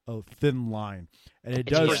a thin line, and it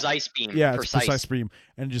It's does precise beam. yeah, it's precise beam,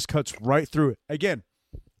 and it just cuts right through it. Again,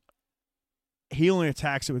 he only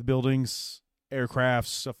attacks it with buildings, aircrafts,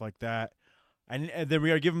 stuff like that. And then we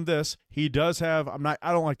gotta give him this. He does have. I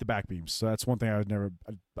don't like the back beams, so that's one thing I would never.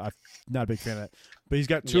 I'm not a big fan of that. But he's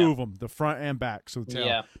got two of them, the front and back. So the tail.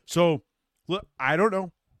 Yeah. So look, I don't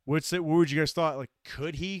know. What would you guys thought? Like,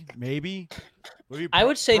 could he maybe? I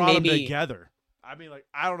would say brought them maybe- together. I mean, like,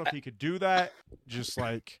 I don't know if he could do that. Just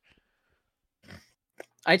like,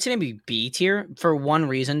 I'd say maybe B tier for one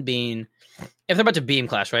reason being, if they're about to beam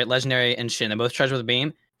clash, right? Legendary and Shin, they both charge with a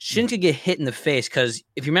beam. Shin could get hit in the face because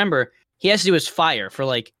if you remember, he has to do his fire for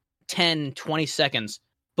like 10, 20 seconds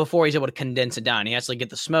before he's able to condense it down. He has to like, get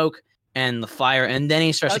the smoke and the fire, and then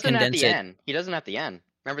he starts to Doesn't at condense the it. end. He doesn't at the end.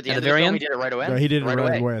 Remember at the At end the of the very film, end? he did it right away. yeah, he did it right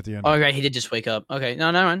away. away at the end. Oh, right, he did just wake up. Okay, no,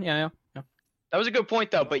 yeah. That was a good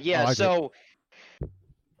point though. But yeah, I like so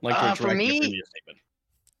Like for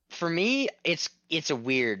me, it's a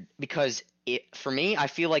weird because for me, I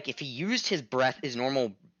feel like if he used his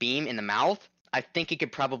normal beam in the mouth, I think he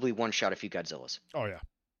could probably one shot a few Godzillas. Oh yeah.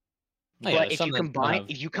 But if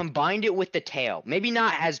you combined it with the tail, maybe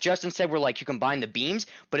not as Justin said, where like you combine the beams,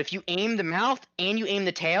 but if you aim the mouth and you aim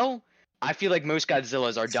the tail, I feel like most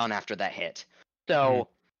Godzillas are done after that hit. So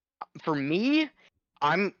for me,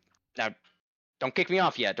 now don't kick me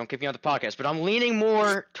off yet. Don't kick me off the podcast, but I'm leaning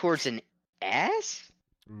more towards an S.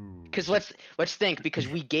 Because let's think, because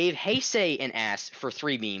we gave Heisei an S for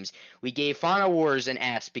 3 beams. We gave Final Wars an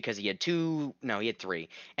S because he had 2. No, he had 3.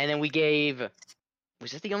 And then we gave.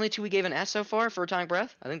 Was it the only 2 we gave an S so far for Atomic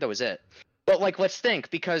Breath? I think that was it. But like, let's think,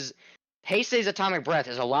 because Heisei's Atomic Breath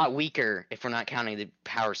is a lot weaker if we're not counting the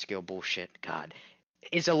power skill bullshit. God,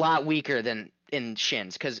 it's a lot weaker than in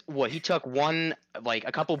Shin's, because he took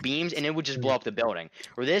a couple beams and it would just blow up the building.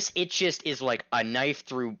 Where this, it just is like a knife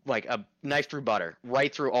through butter,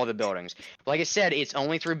 right through all the buildings. Like I said, it's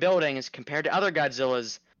only through buildings compared to other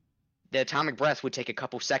Godzillas. The Atomic Breath would take a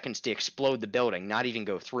couple seconds to explode the building, not even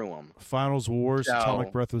go through them. Finals Wars, So-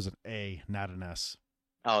 Atomic Breath was an A, not an S.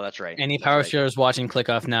 Oh, that's right. Any That's power right. stealers watching, click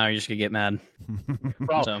off now. You're just gonna get mad.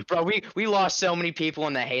 Bro, So- bro, we lost so many people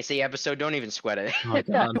in the Heisei episode. Don't even sweat it. Oh,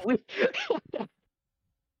 God.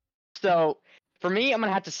 So, for me, I'm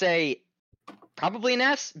gonna have to say probably an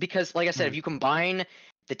S because, like I said, if you combine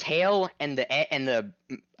the tail and the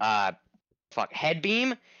head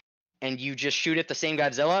beam, and you just shoot at the same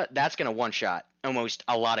Godzilla, that's gonna one shot almost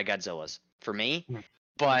a lot of Godzillas for me.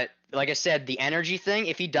 But like I said, the energy thing,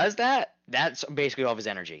 if he does that, that's basically all of his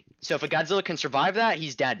energy. So if a Godzilla can survive that,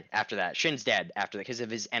 he's dead after that. Shin's dead after that because of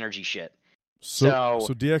his energy shit. So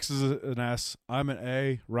DX is an S. I'm an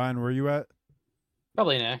A. Ryan, where are you at?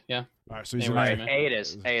 Probably an A, yeah. All right, so he's Yeah, an right, A. man. A it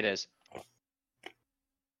is. A it is.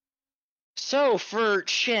 So for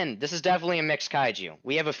Shin, this is definitely a mixed kaiju.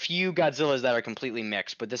 We have a few Godzillas that are completely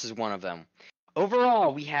mixed, but this is one of them.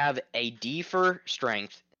 overall, we have a D for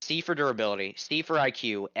strength, C for durability, C for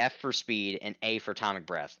IQ, F for speed, and A for atomic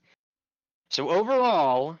breath. So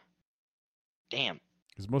overall, damn,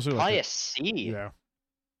 It's mostly probably like a C. yeah.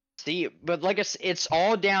 C, but like it's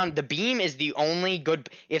all down. The beam is the only good.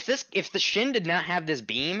 If the Shin did not have this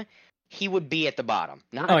beam, he would be at the bottom.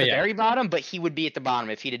 Not Oh, at the yeah. very bottom, but he would be at the bottom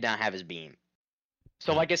if he did not have his beam.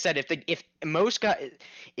 So, like I said, if most guys,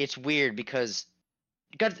 it's weird because,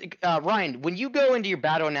 Ryan, when you go into your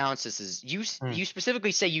battle analysis, you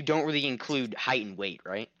specifically say you don't really include height and weight,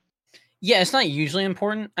 right? Yeah, it's not usually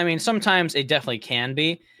important. I mean, sometimes it definitely can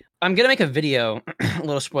be. I'm gonna make a video. A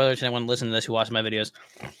little spoiler to anyone listening to this who watches my videos.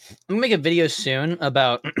 I'm gonna make a video soon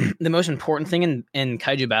about the most important thing in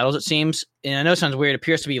kaiju battles. It seems, and I know it sounds weird. It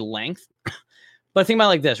appears to be length, but think about it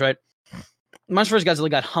like this, right? Monsterverse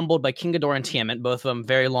Godzilla got humbled by King Ghidorah and Tiamat, both of them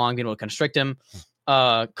very long, being able to constrict him.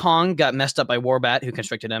 Kong got messed up by Warbat, who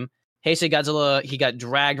constricted him. Heisei Godzilla, he got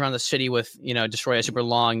dragged around the city with, destroy a super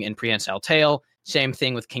long and prehensile tail. Same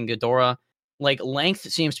thing with King Ghidorah. Like, length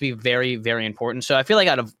seems to be very, very important. So I feel like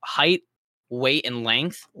out of height, weight, and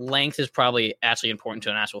length is probably actually important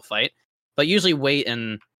to an actual fight. But usually weight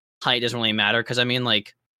and height doesn't really matter, because, I mean,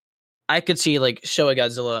 like, I could see, like, Showa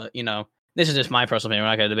Godzilla, this is just my personal opinion, we're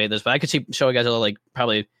not going to debate this, but I could see Showa Godzilla, like,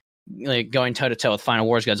 probably, like, going toe-to-toe with Final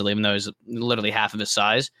Wars Godzilla, even though he's literally half of his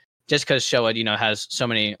size, just because Showa, has so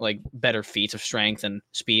many, like, better feats of strength and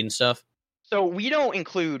speed and stuff. So we don't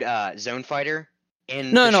include Zone Fighter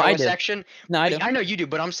in No, the no, I Showa do. section. No, I do. I know you do,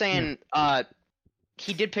 but I'm saying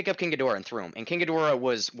he did pick up King Ghidorah and threw him, and King Ghidorah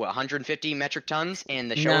was what 150 metric tons in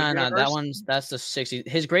the Showa universe? That's the 60.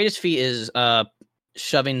 His greatest feat is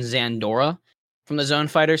shoving Zandora from the Zone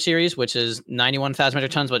Fighter series, which is 91,000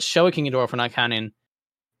 metric tons. But Showa King Ghidorah, if we're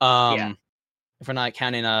not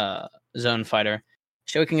counting, Zone Fighter,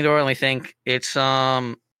 Showa King Ghidorah, I think it's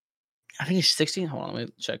I think he's 60. Hold on, let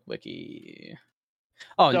me check Wiki.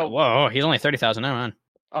 Oh, So- whoa, he's only 30,000. Never mind.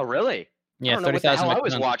 Oh, really? Yeah, I don't know what the 30,000. hell I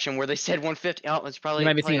was watching where they said 150. Oh, it's probably. You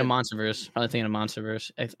might be thinking of probably Monsterverse. Probably thinking of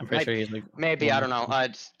Monsterverse. I'm pretty sure he's like. maybe I don't know.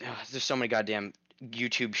 There's so many goddamn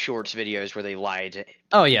YouTube Shorts videos where they lied to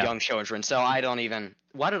Oh yeah, young children. So I don't even.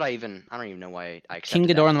 Why did I even? I don't even know why I King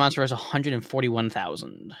accepted Ghidorah in that. the Monsterverse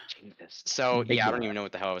 141,000. Jesus. So Big yeah, I boy. don't even know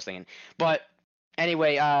what the hell I was thinking. But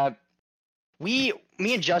anyway, me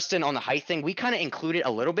and Justin on the height thing, we kind of included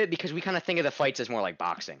a little bit because we kind of think of the fights as more like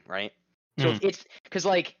boxing, right? So it's because,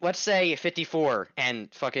 like, let's say 54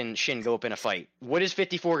 and fucking Shin go up in a fight. What is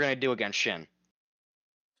 54 gonna do against Shin?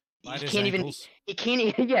 Bite He his can't even. ankles. He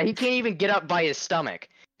can't. Yeah, he can't even get up by his stomach.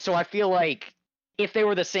 So I feel like if they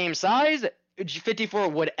were the same size, 54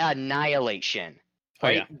 would annihilate Shin. Oh,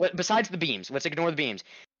 Right? yeah. But besides the beams, let's ignore the beams.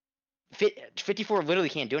 54 literally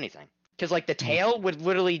can't do anything because, like, the tail would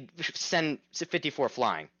literally send 54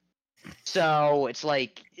 flying. So it's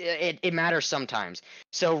like it matters sometimes.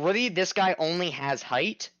 So really, this guy only has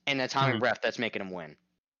height and atomic breath that's making him win.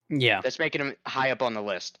 Yeah, That's making him high up on the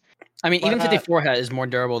list. I mean, But, even 54 is more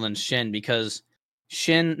durable than Shin, because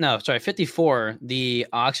 54, the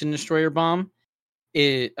Oxygen Destroyer bomb.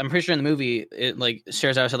 I'm pretty sure in the movie, it like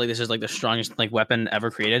Serizawa said, like, this is like the strongest like weapon ever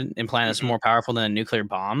created, implying it's more powerful than a nuclear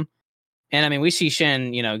bomb. And I mean, we see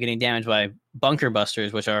Shin, getting damaged by bunker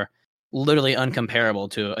busters, which are literally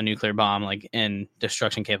uncomparable to a nuclear bomb, like in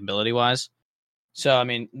destruction capability wise. So I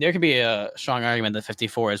mean, there could be a strong argument that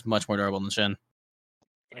 54 is much more durable than Shin.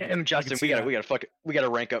 Justin, see that. we gotta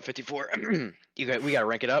rank up 54. We gotta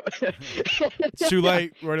rank it up. It's too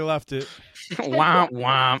late. We already left it. Womp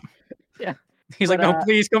womp. Yeah. He's But, like, no,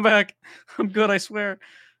 please come back. I'm good, I swear.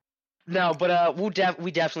 No, but we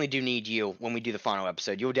definitely do need you when we do the final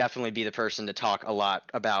episode. You'll definitely be the person to talk a lot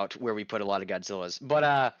about where we put a lot of Godzillas.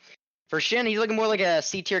 But for Shin, he's looking more like a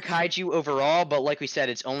C tier kaiju overall. But like we said,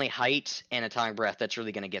 it's only height and atomic breath that's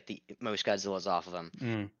really gonna get the most Godzillas off of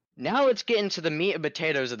him. Now let's get into the meat and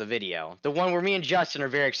potatoes of the video, the one where me and Justin are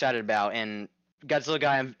very excited about. And Godzilla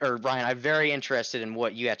guy or Ryan, I'm very interested in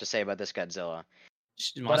what you have to say about this Godzilla.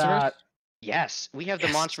 Monsterverse? Yes, we have the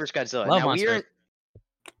Yes. Monsterverse Godzilla. Love Now Monsterverse.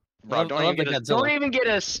 Bro, I love the Godzilla. don't even get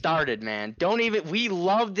us started, man. We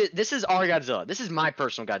love this. This is our Godzilla. This is my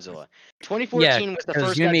personal Godzilla. 2014 was the 'cause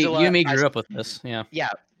first you Godzilla. and me grew up with this. Yeah, Yeah,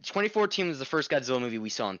 2014 was the first Godzilla movie we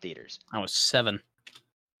saw in theaters. I was 7.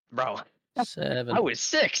 Bro, 7. I was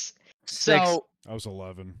 6. 6. So I was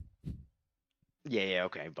 11. yeah,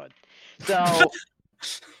 okay, bud. So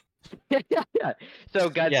so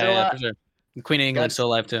Godzilla. Yeah, for sure. Queen of England's still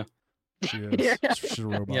alive too. She is. She's a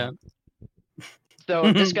robot. Yeah.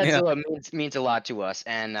 So this Yeah. Godzilla means a lot to us,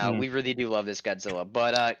 and we really do love this Godzilla.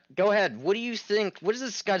 But go ahead. What do you think? What does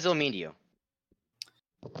this Godzilla mean to you?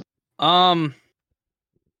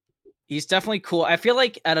 He's definitely cool. I feel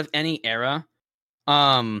like out of any era,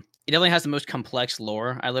 it definitely has the most complex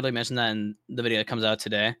lore. I literally mentioned that in the video that comes out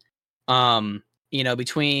today.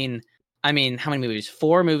 Between, I mean, how many movies?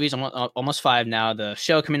 4 movies, almost 5 now. The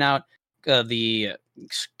show coming out, the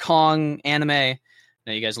Kong anime.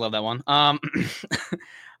 Now you guys love that one.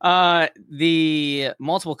 The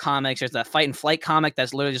multiple comics. There's that Fight and Flight comic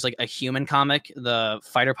that's literally just like a human comic. The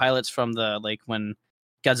fighter pilots from when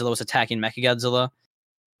Godzilla was attacking Mechagodzilla.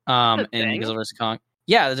 And Godzilla vs. Kong.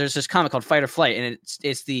 Yeah, there's this comic called Fight or Flight, and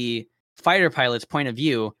it's the fighter pilot's point of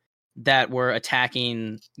view that were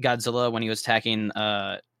attacking Godzilla when he was attacking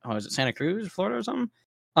was it Santa Cruz, Florida, or something?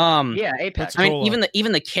 Yeah, Apex. I mean,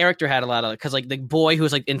 even the character had a lot of, because like the boy who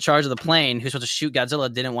was like in charge of the plane who's supposed to shoot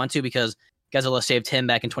Godzilla didn't want to because Godzilla saved him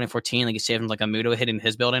back in 2014. Like he saved him like a Muto hitting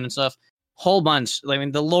his building and stuff. Whole bunch. I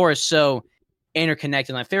mean, the lore is so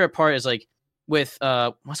interconnected. My favorite part is like with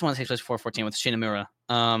what's the one that takes place before 14 with Shinamura?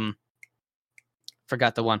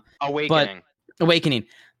 Forgot the one. Awakening.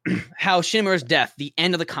 How Shinamura's death, the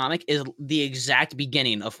end of the comic, is the exact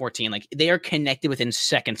beginning of 14. Like they are connected within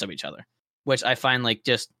seconds of each other, which I find like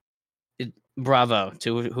just bravo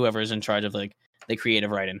to whoever is in charge of like the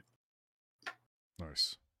creative writing.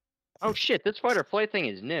 Nice. Oh shit! This Fight or Flight thing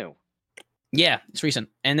is new. Yeah, it's recent.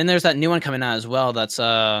 And then there's that new one coming out as well. That's It's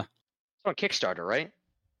on Kickstarter, right?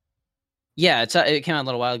 Yeah, it came out a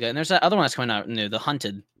little while ago. And there's that other one that's coming out new, The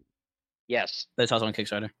Hunted. Yes. That's also on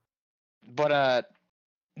Kickstarter. But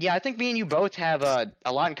yeah, I think me and you both have a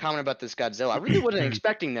lot in common about this Godzilla. I really wasn't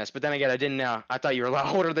expecting this, but then again, I didn't know. I thought you were a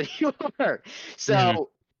lot older than you are. So,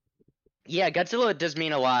 yeah, Godzilla does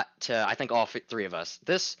mean a lot to, I think, all 3 of us.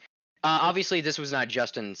 This, obviously, this was not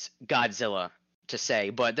Justin's Godzilla to say,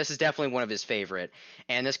 but this is definitely one of his favorite.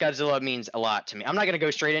 And this Godzilla means a lot to me. I'm not going to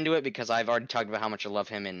go straight into it because I've already talked about how much I love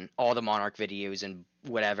him in all the Monarch videos and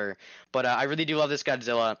whatever. But I really do love this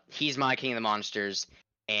Godzilla. He's my king of the monsters.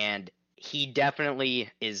 And he definitely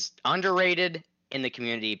is underrated in the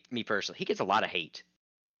community, me personally. He gets a lot of hate.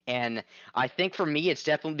 And I think for me, it's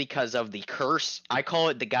definitely because of the curse. I call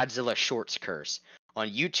it the Godzilla Shorts curse. On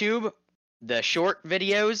YouTube, the short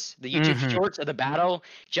videos, the YouTube shorts of the battle,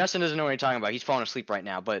 Justin doesn't know what you're talking about. He's falling asleep right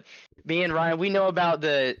now. But me and Ryan, we know about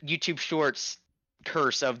the YouTube Shorts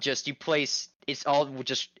curse of just you place, it's all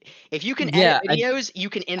just, if you can edit videos, you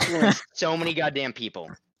can influence so many goddamn people.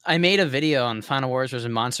 I made a video on Final Wars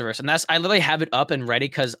vs. Monsterverse, and I literally have it up and ready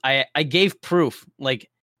because I gave proof, like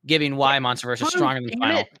giving why Monsterverse is stronger than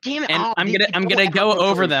Final. Damn it! And I'm gonna go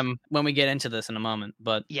over them when we get into this in a moment.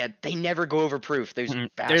 But yeah, they never go over proof.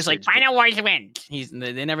 There's like Final Wars wins.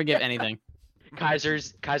 They never give anything.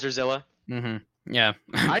 Kaiserzilla. Yeah.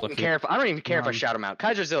 I don't even care if I shout him out.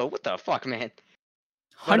 Kaiserzilla. What the fuck, man?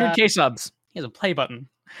 100K subs. He has a play button.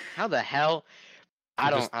 How the hell? I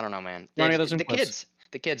don't know, man.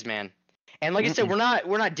 The kids, man. And like I said, we're not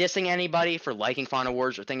dissing anybody for liking Final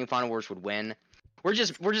Wars or thinking Final Wars would win. We're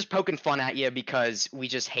just poking fun at you because we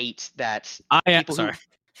just hate that.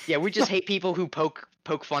 We just hate people who poke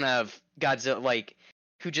fun of Godzilla, like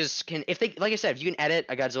who just can, if they, like I said, if you can edit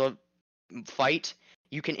a Godzilla fight,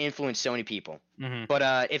 you can influence so many people.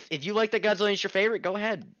 But if you like that Godzilla is your favorite, go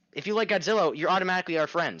ahead. If you like Godzilla, you're automatically our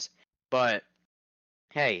friends. But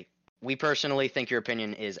hey, we personally think your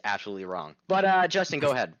opinion is absolutely wrong. But Justin,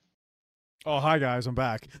 go ahead. Oh, hi guys, I'm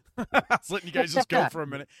back. I was letting you guys just go for a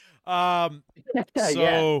minute.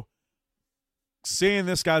 Seeing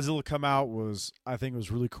this Godzilla come out I think it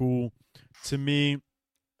was really cool. To me,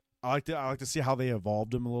 I like to see how they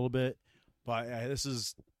evolved him a little bit. But this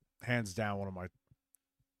is hands down one of my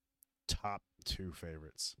top 2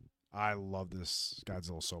 favorites. I love this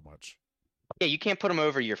Godzilla so much. Yeah, you can't put him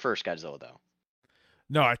over your first Godzilla though.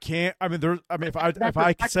 No, I can't. I mean, if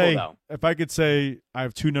I could say I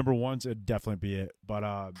have 2 number 1s, it'd definitely be it.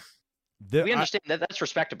 But we understand that's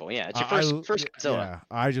respectable. Yeah, it's your first Godzilla. Yeah,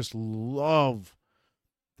 I just love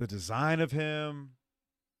the design of him,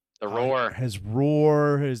 the roar, his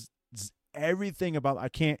roar, his everything about.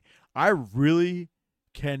 I really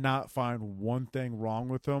cannot find one thing wrong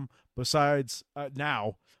with him besides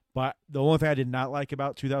now. But the only thing I did not like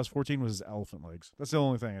about 2014 was his elephant legs. That's the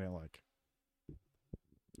only thing I didn't like.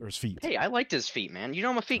 Or his feet. Hey, I liked his feet, man. You know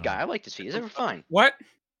I'm a feet guy. I liked his feet. They were fine. What?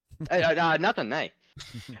 Nothing. Hey.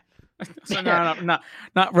 So no.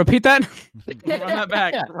 Repeat that.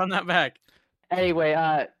 Run that back. Anyway,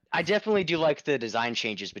 I definitely do like the design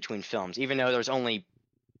changes between films, even though there's only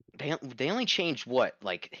they only changed what,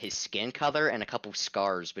 like his skin color and a couple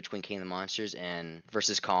scars between King of the Monsters and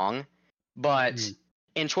versus Kong, but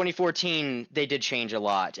in 2014 they did change a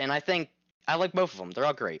lot, and I think I like both of them. They're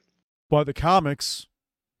all great. But the comics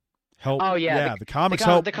help. Oh yeah, the comics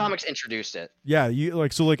help. The comics introduced it. Yeah, you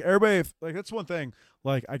like everybody that's one thing.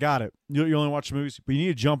 Like I got it. You only watch the movies, but you need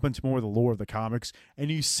to jump into more of the lore of the comics, and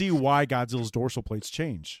you see why Godzilla's dorsal plates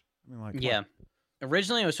change. I mean, Yeah.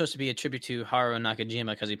 Originally, it was supposed to be a tribute to Haruo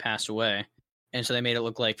Nakajima because he passed away, and so they made it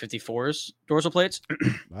look like 54's dorsal plates.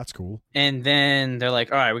 That's cool. And then they're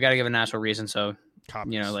like, "All right, we got to give a natural reason." So,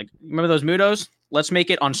 Comics. like remember those Mudos? Let's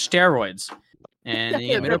make it on steroids, and then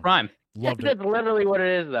you get Mudo Prime. Loved it. That's literally what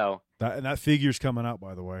it is, though. That figure's coming out,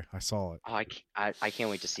 by the way. I saw it. Oh, I can't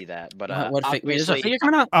wait to see that. But Wait, is a obviously, figure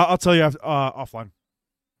coming out? I'll tell you offline.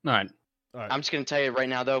 All right. I'm just gonna tell you right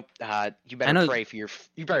now, though. You better pray for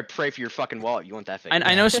your fucking wallet. You want that figure?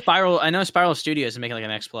 I know Spiral. I know Spiral Studios is making like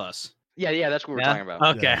an X Plus. Yeah, that's what we're talking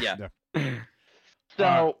about. Okay. Yeah. So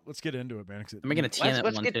So let's get into it, man. I'm making a TNT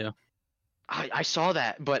let's one get- too. I saw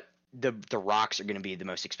that, but the rocks are gonna be the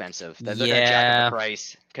most expensive. They're gonna Yeah. jack up the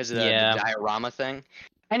price because of the Yeah. diorama thing.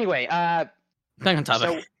 Anyway, Back on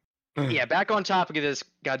topic. yeah, back on topic of this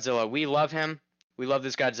Godzilla. We love him. We love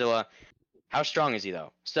this Godzilla. How strong is he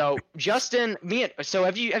though? So Justin,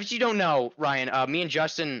 if you don't know, Ryan, me and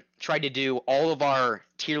Justin tried to do all of our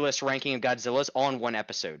tier list ranking of Godzillas on one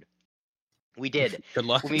episode. We did. Good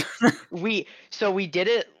luck. We did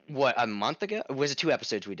it a month ago? Was it 2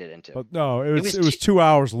 episodes we did into? But no, it was was 2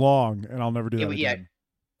 hours long, and I'll never do that Yeah. again.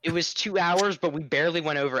 It was 2 hours, but we barely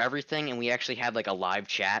went over everything, and we actually had like a live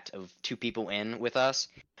chat of 2 people in with us.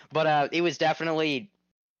 But it was definitely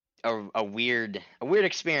a weird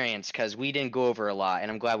experience because we didn't go over a lot,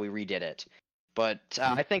 and I'm glad we redid it. But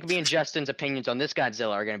I think me and Justin's opinions on this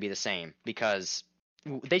Godzilla are going to be the same because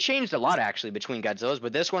they changed a lot actually between Godzillas,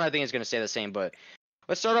 but this one I think is going to stay the same. But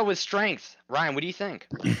let's start off with strength. Ryan, what do you think?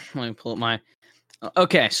 Let me pull up my.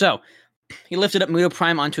 Okay, so he lifted up Mudo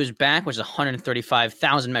Prime onto his back, which is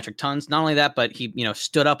 135,000 metric tons. Not only that, but he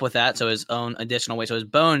stood up with that, so his own additional weight. So his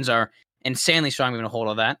bones are insanely strong, even to hold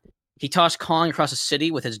all that. He tossed Kong across the city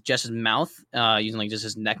with just his mouth, using like just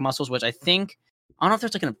his neck muscles, which I don't know if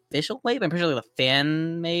there's like an official weight, but I'm pretty sure like the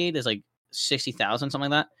fan made is like 60,000, something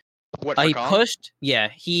like that. What He Kong? pushed. Yeah,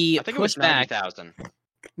 he I think it was pushed back. 90,000.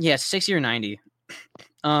 Yeah, 60 or 90.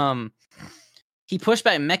 He pushed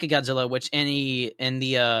back Mechagodzilla, which in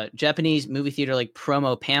the Japanese movie theater like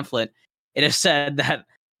promo pamphlet, it is said that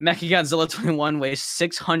Mechagodzilla 21 weighs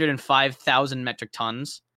 605,000 metric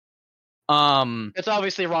tons. It's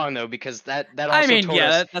obviously wrong though because that also told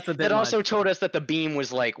us that's a bit that much. also told us that the beam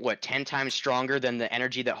was like 10 times stronger than the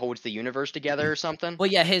energy that holds the universe together or something. Well,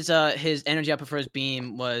 yeah, his energy output for his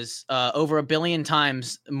beam was over 1 billion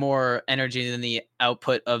times more energy than the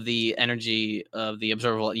output of the energy of the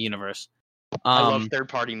observable universe. I love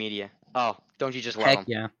third-party media. Oh, don't you just love them?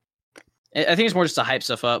 Yeah. I think it's more just to hype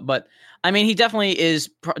stuff up, but I mean, he definitely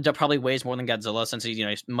probably weighs more than Godzilla since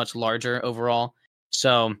he's much larger overall.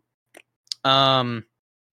 So, and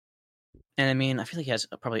I mean, I feel like he has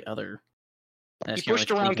probably other. He pushed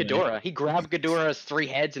around Ghidorah. He grabbed Ghidorah's 3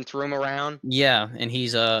 heads and threw him around. Yeah, and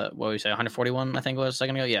he's what would we say, 141? I think it was a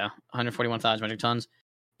second ago. Yeah, 141,000 metric tons.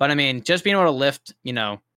 But I mean, just being able to lift, I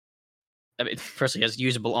mean, first he has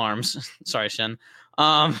usable arms. Sorry, Shen.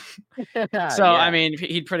 So Yeah. I mean,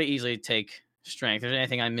 he'd pretty easily take strength. If there's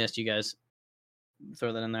anything I missed, you guys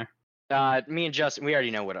throw that in there. Me and Justin, we already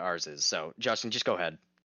know what ours is. So Justin, just go ahead.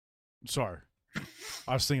 Sorry.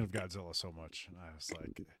 I was thinking of Godzilla so much. And I was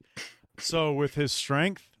like, so with his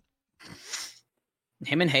strength.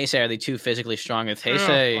 Him and Heisei are the two physically strongest. I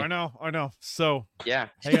Heisei. know. So, Yeah.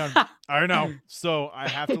 hang on. I know. So I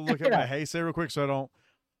have to look at my Heisei real quick so I don't.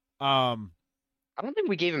 I don't think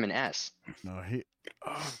we gave him an S. No,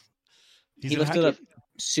 He lifted up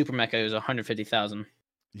Super Mecha. It was 150,000.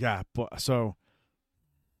 Yeah, but so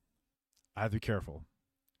I have to be careful.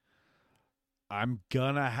 I'm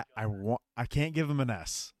gonna. I can't give him an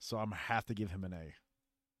S, so I'm gonna have to give him an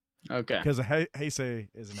A. Okay. Because Heisei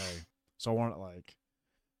is an A, so I want it like.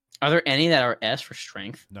 Are there any that are S for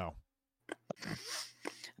strength? No.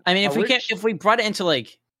 I mean, if we brought it into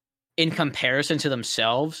like in comparison to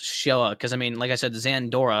themselves, Showa, because I mean, like I said,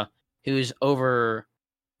 Zandora, who's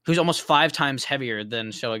almost 5 times heavier than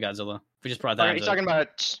Showa Godzilla. If we just brought that. He's talking about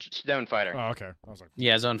Stone Fighter. Oh, okay. I was like,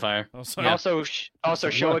 Yeah, Zone Fire. Yeah. Also,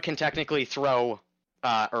 Showa can technically throw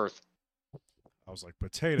Earth. I was like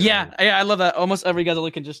potato. Yeah, I love that. Almost every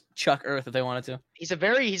Godzilla can just chuck Earth if they wanted to. He's a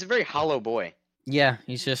very hollow boy. Yeah,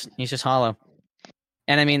 he's just hollow.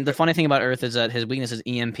 And I mean, the funny thing about Earth is that his weakness is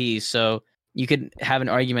EMP. So you could have an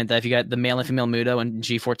argument that if you got the male and female Mudo and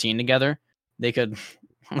G14 together, they could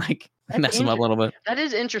like mess him up a little bit. That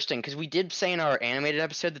is interesting because we did say in our animated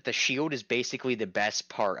episode that the shield is basically the best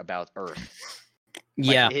part about Earth.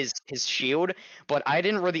 Yeah. his shield, but I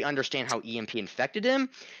didn't really understand how EMP infected him.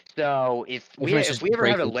 So if Pretty much just we ever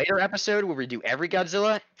have a breaking- later episode where we do every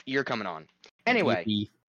Godzilla, you're coming on. Anyway, DP.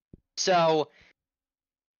 so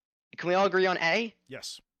can we all agree on A?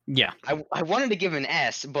 Yes. Yeah. I wanted to give him an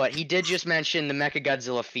S, but he did just mention the Mecha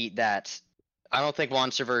Godzilla feat that I don't think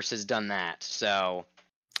Monsterverse has done that. So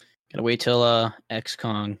Gotta wait till X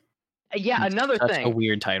Kong. yeah, another Such thing. a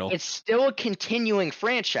weird title. It's still a continuing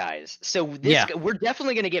franchise, so we're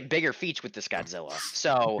definitely gonna get bigger feats with this Godzilla.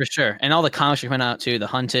 So For sure. And all the comics are coming out too. The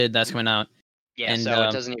Hunted, that's coming out. yeah, and, so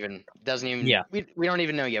it doesn't even yeah. we don't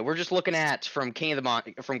even know yet. We're just looking at from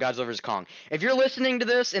Godzilla vs Kong. If you're listening to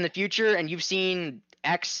this in the future and you've seen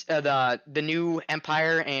the new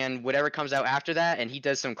Empire and whatever comes out after that, and he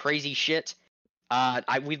does some crazy shit,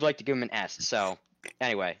 we'd like to give him an S. So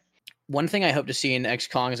anyway. One thing I hope to see in X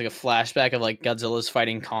Kong is like a flashback of like Godzilla's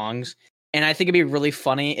fighting Kongs. And I think it'd be really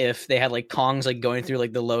funny if they had like Kongs like going through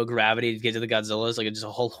like the low gravity to get to the Godzillas, like just a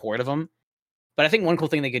whole horde of them. But I think one cool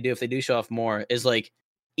thing they could do if they do show off more is like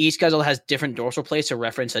each Godzilla has different dorsal plates to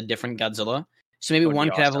reference a different Godzilla. So maybe one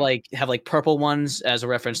could have like purple ones as a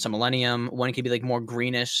reference to Millennium. One could be like more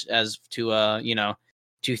greenish as to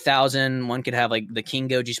 2000. One could have like the King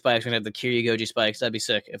Goji spikes. One could have the Kiryu Goji spikes. That'd be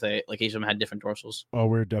sick if they like each of them had different dorsals. Oh,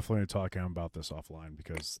 we're definitely talking about this offline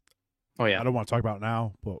because Oh yeah, I don't want to talk about it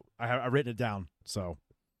now, but I've written it down. So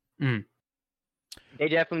They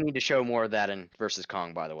definitely need to show more of that in versus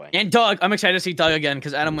Kong, by the way. and Doug. I'm excited to see Doug again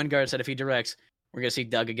because Adam Wingard said if he directs, we're gonna see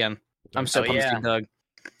Doug again. I'm so pumped to see Doug.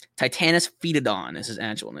 Titanus Phoetodon is his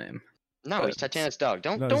actual name. No, it's Titanus Dog.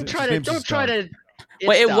 No, Don't his try name's to just try Doug. to.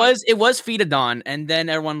 Well, it Doug. was Phoetodon, and then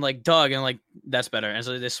everyone like Doug, and like that's better, and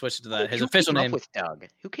so they just switched to that. His Who official came up name, with Doug?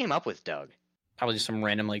 Who came up with Doug? probably just some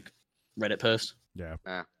random like Reddit post. yeah.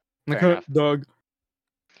 Fair enough. Doug.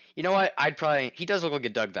 You know what? He does look like a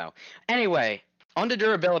Doug though. Anyway, on to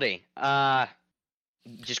durability.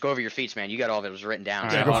 Just go over your feats, man. You got all of it. It was written down. All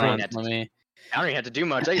so Yeah, right, go I for don't it. have to- let me. I don't even have to do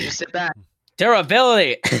much. I can just sit back.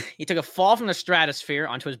 Durability. He took a fall from the stratosphere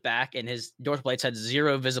onto his back, and his dorsal plates had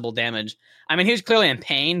 0 visible damage. I mean, he was clearly in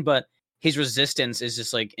pain, but his resistance is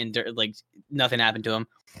just like nothing happened to him.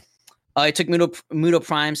 He took Muto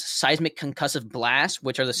Prime's seismic concussive blast,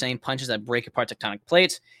 which are the same punches that break apart tectonic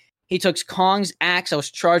plates. He took Kong's axe that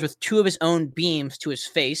was charged with 2 of his own beams to his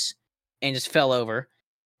face and just fell over.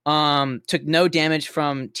 Took no damage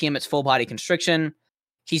from Tiamat's full body constriction.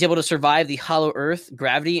 He's able to survive the hollow earth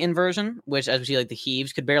gravity inversion, which, as we see, like the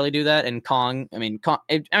heaves could barely do that. And Kong, I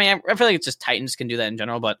feel like it's just Titans can do that in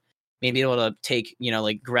general, but maybe able to take,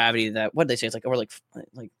 like gravity that, what did they say? It's like, or like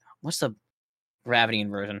what's the gravity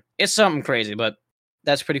inversion? It's something crazy, but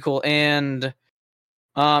that's pretty cool. And,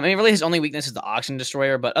 really his only weakness is the oxygen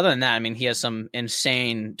destroyer, but other than that, he has some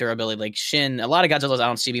insane durability. Like Shin, a lot of Godzillas I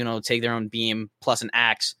don't see being able to take their own beam plus an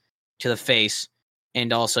axe to the face.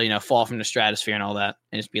 And also, fall from the stratosphere and all that,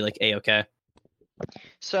 and just be like A-okay.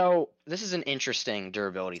 So this is an interesting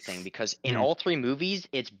durability thing because in all 3 movies,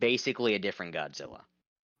 it's basically a different Godzilla.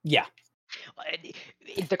 Yeah.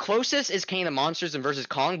 The closest is King of the Monsters and versus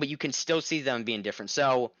Kong, but you can still see them being different.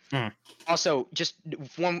 So, also, just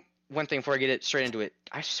one thing before I get it straight into it,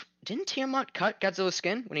 didn't Tiamat cut Godzilla's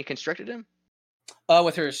skin when he constricted him?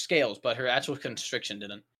 With her scales, but her actual constriction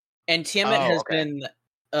didn't. And Tiamat has been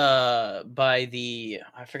by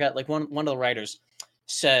I forgot, like one of the writers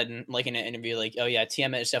said, like in an interview, like, oh yeah,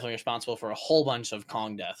 Tiamat is definitely responsible for a whole bunch of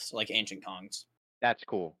Kong deaths, like ancient Kongs. That's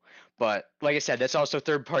cool. But like I said, that's also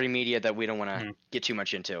third-party media that we don't want to get too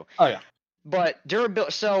much into. Oh yeah. But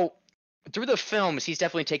durability. So through the films, he's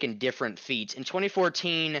definitely taken different feats. In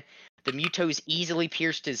 2014, the Mutos easily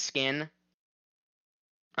pierced his skin.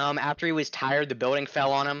 After he was tired, the building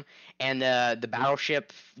fell on him, and the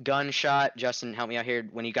battleship gun shot. Justin, help me out here.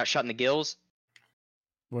 When he got shot in the gills.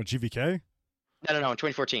 What, GVK? No. In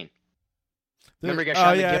 2014. Remember he got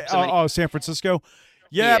shot in the gills? San Francisco.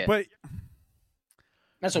 Yeah, but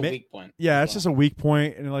that's a weak point. Yeah, it's just a weak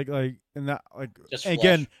point, and and that just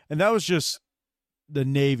again, and that was just the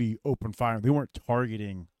Navy open fire. They weren't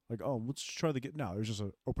targeting let's try to get. No, it was just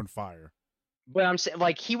an open fire. But I'm saying,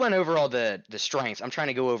 he went over all the strengths. I'm trying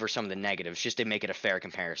to go over some of the negatives just to make it a fair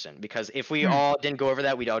comparison. Because if we all didn't go over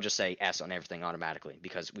that, we'd all just say S on everything automatically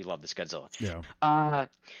because we love this Godzilla. Yeah.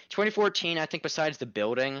 2014, I think besides the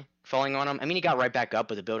building falling on him, he got right back up,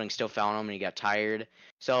 but the building still fell on him and he got tired.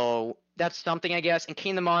 So that's something, I guess. And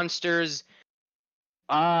King of the Monsters,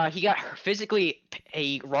 he got physically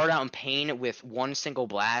roared out in pain with one single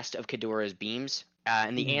blast of Ghidorah's beams.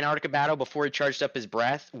 In the Antarctica battle, before he charged up his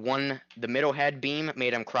breath, the middle head beam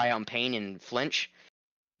made him cry out in pain and flinch.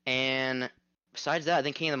 And besides that, I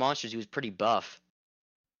think King of the Monsters, he was pretty buff.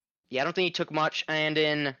 Yeah, I don't think he took much. And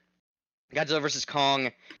in Godzilla vs. Kong,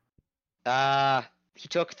 he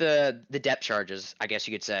took the depth charges, I guess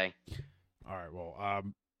you could say. All right, well,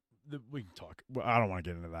 we can talk. Well, I don't want to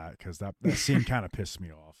get into that because that scene kind of pissed me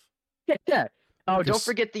off. Yeah. Oh, don't Because-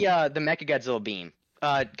 forget the Mechagodzilla beam.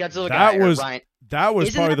 Godzilla That guy, or was- Ryan. That was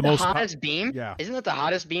Isn't probably that the most hottest beam? Yeah. Isn't that the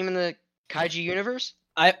hottest beam in the kaiju universe?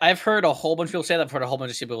 I've heard a whole bunch of people say that. I've heard a whole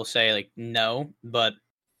bunch of people say like no, but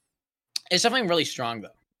it's definitely really strong though.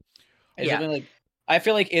 It's Yeah. definitely, like, I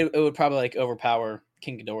feel like it would probably like overpower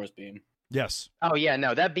King Ghidorah's beam. Yes. Oh yeah,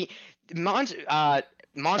 no, that beam. Monsterverse. I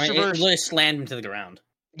mean, it literally slammed him to the ground.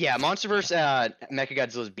 Yeah, Monsterverse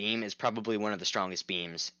Mechagodzilla's beam is probably one of the strongest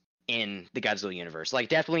beams in the Godzilla universe. Like,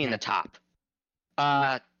 definitely in the top.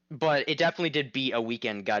 But it definitely did beat a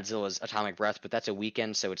weakened Godzilla's atomic breath, but that's a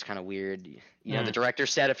weekend, so it's kind of weird. You know, the director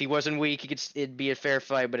said if he wasn't weak, it'd be a fair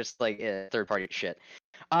fight, but it's like third-party shit.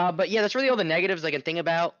 But yeah, that's really all the negatives I can think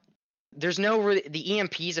about. There's no really... The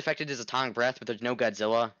EMPs affected his atomic breath, but there's no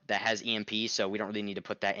Godzilla that has EMP, so we don't really need to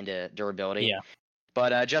put that into durability. Yeah.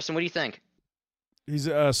 But, Justin, what do you think? He's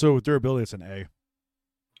so with durability, it's an A.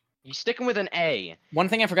 You sticking with an A. One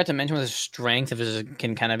thing I forgot to mention was his strength, if this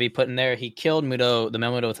can kind of be put in there. He killed the male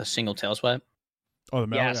Muto with a single tail swipe. Oh, the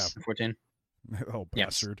metal. Yes. 14. Yeah. Oh,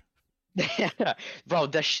 Yes. bastard. Bro,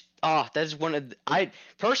 that's one of I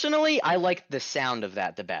like the sound of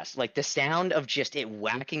that the best. Like the sound of just it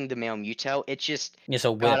whacking the male Muto. It just It's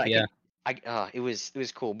a whip, God, yeah. it was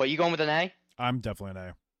cool. But you going with an A? I'm definitely an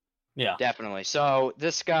A. Yeah. Definitely. So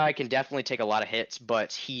this guy can definitely take a lot of hits,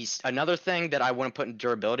 but he's another thing that I want to put in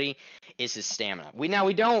durability is his stamina. We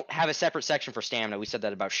don't have a separate section for stamina. We said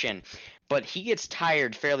that about Shin, but he gets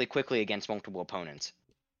tired fairly quickly against multiple opponents.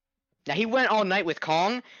 Now he went all night with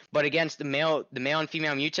Kong, but against the male and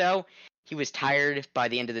female Muto, he was tired by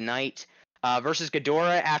the end of the night. Versus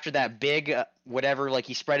Ghidorah, after that big whatever, like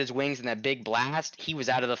he spread his wings in that big blast, he was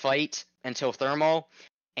out of the fight until thermal,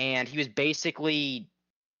 and he was basically.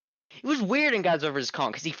 It was weird in Godzilla vs.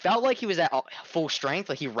 Kong because he felt like he was at full strength,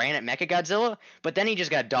 like he ran at Mechagodzilla, but then he just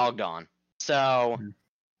got dogged on. So,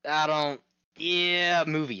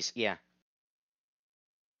 movies, yeah.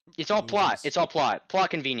 It's all plot. Movies. It's all plot.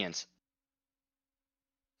 Plot convenience.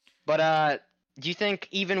 But do you think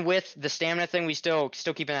even with the stamina thing, we still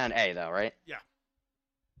keep it on A though, right? Yeah.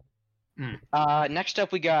 Next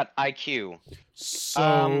up we got IQ.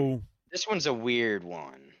 So This one's a weird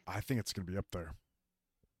one. I think it's gonna be up there.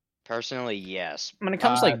 Personally, yes. When it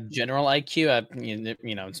comes to like general IQ,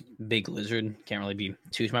 you know, it's big lizard, can't really be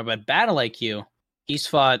too smart. But battle IQ, he's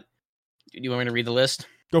fought. Do you want me to read the list?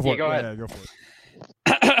 Go for Yeah, it. go ahead. Yeah, go for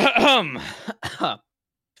it.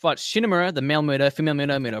 Fought Shinamura, the male Muta, female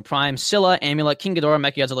Muta, Muta Prime, Scylla, Amulet, King Ghidorah,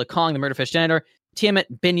 Mechagodzilla, Kong, the Murderfish Janitor, Tiamat,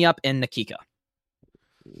 Binyup, and Nakika.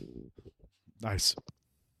 Nice.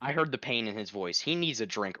 I heard the pain in his voice. He needs a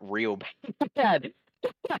drink real bad.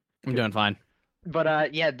 I'm doing fine.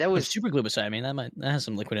 But yeah, that With was. super glue beside me, that has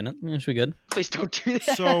some liquid in it. It should be good. Please don't do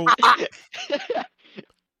that. So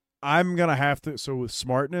I'm gonna have to. So with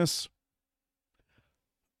smartness.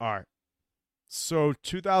 All right. So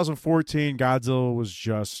 2014, Godzilla was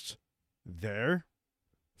just there,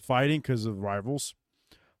 fighting because of rivals.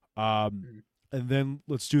 And then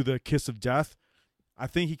let's do the kiss of death. I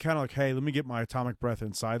think he kind of like, hey, let me get my atomic breath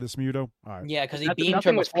inside this Muto. All right. Yeah, because he Nothing- beamed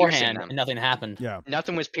nothing her was piercing beforehand them. and nothing happened. Yeah.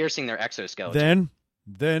 Nothing was piercing their exoskeleton.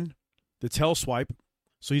 Then the tail swipe.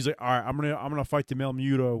 So he's like, all right, I'm gonna fight the male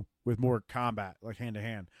Muto with more combat, like hand to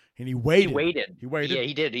hand. And he waited. He waited. He waited. Yeah,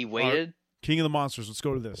 he did. He waited. King of the Monsters. Let's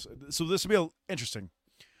go to this. So this will be interesting.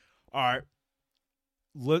 All right.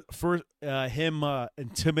 For him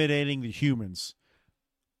intimidating the humans.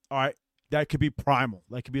 All right. That could be primal.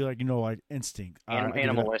 That could be like, like instinct. I give you that.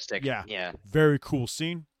 Animalistic. Yeah. Yeah. Very cool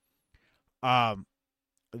scene.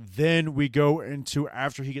 Then we go into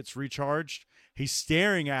after he gets recharged. He's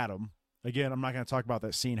staring at him. Again, I'm not going to talk about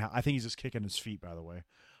that scene. I think he's just kicking his feet, by the way.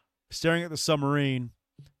 Staring at the submarine.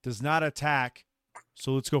 Does not attack.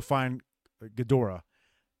 So let's go find Ghidorah.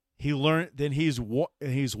 He learned. Then he's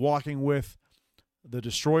walking with the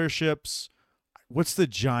destroyer ships. What's the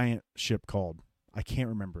giant ship called? I can't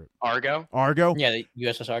remember it. Argo. Argo. Yeah, the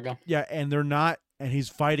USS Argo. Yeah, and they're not. And he's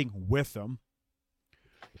fighting with them.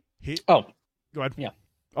 Oh, Go ahead. Yeah.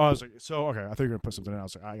 Oh, I was like, so okay. I thought you were gonna put something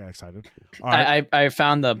else. I got excited. All right, I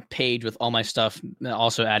found the page with all my stuff,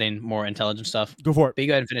 also adding more intelligent stuff. go for it. But you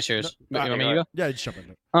go ahead and finish yours. You want me to go? Yeah, just jump in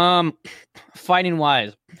it. Fighting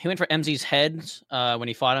wise, he went for MZ's heads when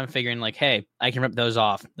he fought him, figuring like, hey, I can rip those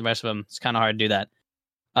off. The rest of them, it's kind of hard to do that.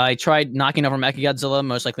 I tried knocking over Mechagodzilla,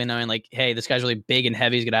 most likely knowing like, hey, this guy's really big and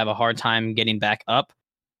heavy. He's gonna have a hard time getting back up.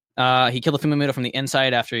 He killed the Fumamudo from the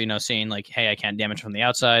inside after, seeing like, hey, I can't damage from the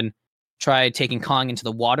outside. Tried taking Kong into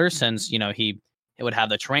the water since, he would have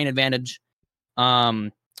the terrain advantage.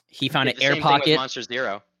 He found an air pocket. With Monster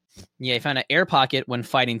Zero. Yeah, he found an air pocket when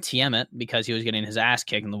fighting Tiamat because he was getting his ass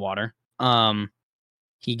kicked in the water.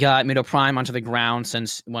 He got Mudo Prime onto the ground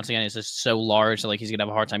since, once again, he's just so large that like he's gonna have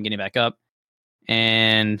a hard time getting back up.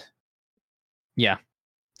 And yeah,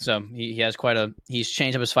 so he has he's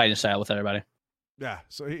changed up his fighting style with everybody. Yeah,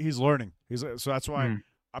 so he's learning. So that's why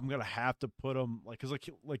I'm gonna have to put him because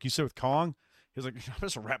like you said with Kong, he's like I'm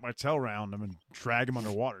just gonna wrap my tail around him and drag him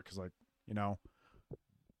underwater because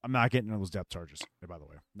I'm not getting those depth charges. By the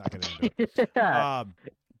way, I'm not getting into it.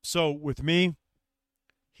 So with me,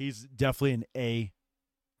 he's definitely an A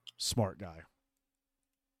smart guy.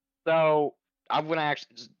 So I'm gonna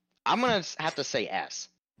have to say S.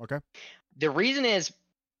 Okay. The reason is,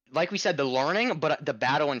 like we said, the learning, but the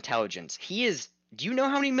battle intelligence. He is. Do you know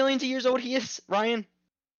how many millions of years old he is, Ryan?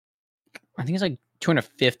 I think it's like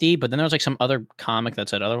 250, but then there was like some other comic that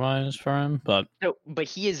said otherwise for him. But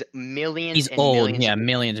he is millions. He's and old, millions yeah,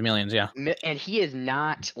 millions, yeah. And he is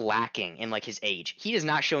not lacking in like his age. He is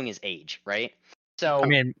not showing his age, right? So I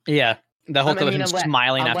mean, yeah, the whole clip of him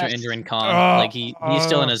smiling after injuring Kong, like he's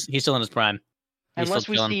still in his prime. Unless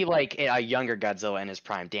we see like a younger Godzilla in his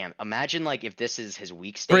prime. Damn, imagine like if this is his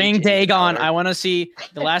weak stage. Bring Dagon. I want to see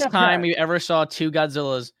the last time we ever saw two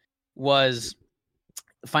Godzillas was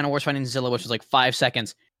Final Wars fighting Zilla, which was like 5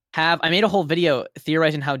 seconds. I made a whole video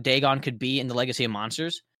theorizing how Dagon could be in the Legacy of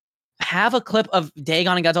Monsters. Have a clip of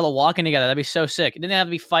Dagon and Godzilla walking together. That'd be so sick. It didn't have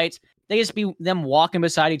to be fights. They just be them walking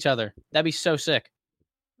beside each other. That'd be so sick.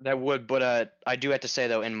 That would, but I do have to say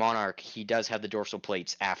though, in Monarch, he does have the dorsal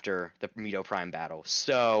plates after the Muto Prime battle.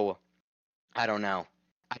 So I don't know.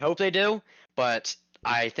 I hope they do, but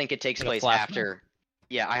I think it takes place after.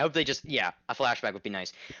 Yeah, I hope they a flashback would be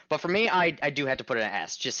nice. But for me, I do have to put it an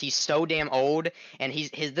S. Just he's so damn old, and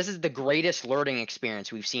this is the greatest learning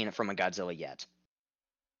experience we've seen from a Godzilla yet.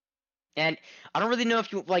 And I don't really know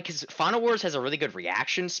if you like his Final Wars has a really good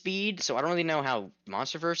reaction speed, so I don't really know how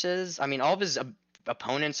Monsterverse is. I mean, all of his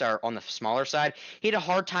opponents are on the smaller side. He had a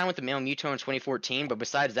hard time with the male Muto in 2014, but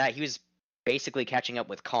besides that, he was basically catching up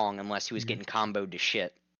with Kong unless he was getting comboed to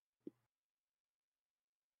shit.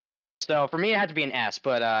 So for me, it had to be an S.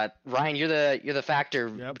 But Ryan, you're the factor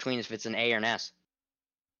between if it's an A or an S.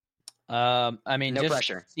 I mean, no just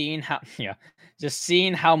pressure.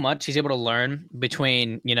 Seeing how much he's able to learn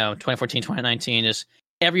between 2014, 2019, just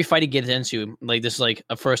every fight he gets into, like this is like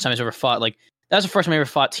a first time he's ever fought. Like that's the first time he ever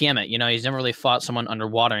fought Tiamat. He's never really fought someone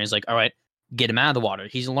underwater, and he's like, all right, get him out of the water.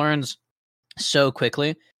 He learns so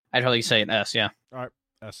quickly. I'd probably say an S. Yeah. All right,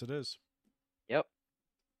 S it is. Yep.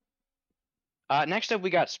 Next up, we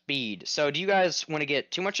got speed. So do you guys want to get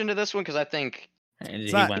too much into this one? Because I think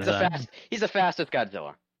he's the fastest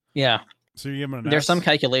Godzilla. Yeah. So you give him an There's S? some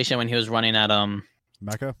calculation when he was running at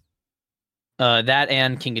Mecha? That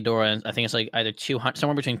and King Ghidorah, I think it's like either 200,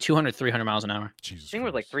 somewhere between 200 300 miles an hour. Jesus I think it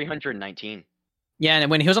was like 319. Yeah,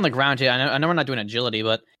 and when he was on the ground too, I know we're not doing agility,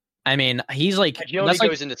 but I mean he's like agility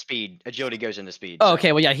goes into speed. Agility goes into speed. Oh,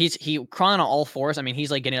 okay, well yeah, he crawling on all fours. I mean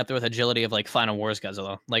he's like getting up there with agility of like Final Wars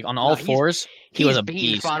Godzilla. Like on all fours, he was a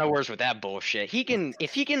beast. Final Wars with that bullshit.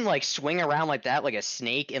 If he can like swing around like that like a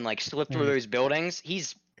snake and like slip through those buildings,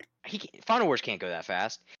 Final Wars can't go that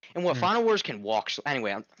fast. And Final Wars can walk.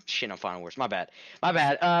 Anyway, I'm shitting on Final Wars. My bad.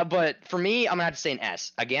 But for me, I'm gonna have to say an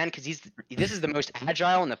S again because this is the most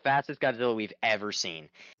agile and the fastest Godzilla we've ever seen.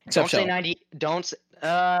 Except don't say 90. Don't.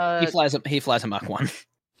 He flies a Mach 1.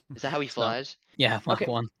 Is that how he flies? Yeah, Mach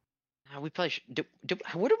 1. We probably should.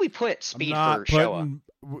 What did we put speed for Showa?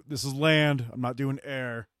 This is land. I'm not doing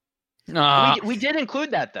air. We did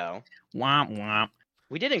include that though. Womp womp.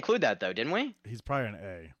 We did include that though, didn't we? He's probably an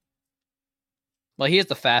A. Well, he is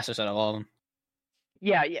the fastest out of all of them.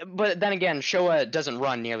 Yeah, but then again, Showa doesn't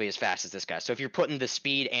run nearly as fast as this guy. So if you're putting the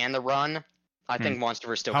speed and the run, I think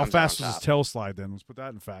Monsterverse still comes out on top. How fast is his tail slide then? Let's put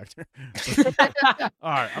that in factor.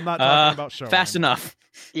 All right, I'm not talking about Showa. Fast enough.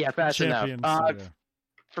 Yeah, fast Champions, enough.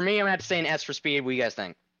 For me, I'm going to have to say an S for speed. What do you guys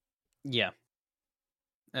think? Yeah.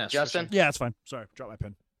 Justin? Yeah, that's fine. Sorry, drop my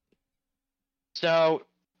pen. So,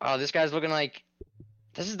 this guy's looking like...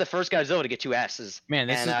 This is the first Godzilla to get 2 S's. Man,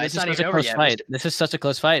 this is such a close fight. This is such a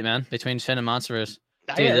close fight, man, between Finn and Monsterverse.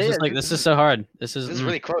 Dude, this is so hard. This is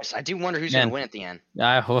really close. I do wonder who's going to win at the end.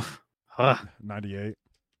 98.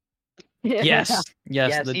 Yes,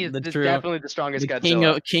 Yes, he's definitely the strongest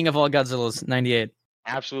Godzilla. King of all Godzillas, 98.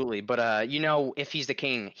 Absolutely, but if he's the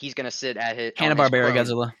king, he's going to sit at his Hanna-Barbera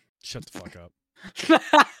Godzilla. Shut the fuck up.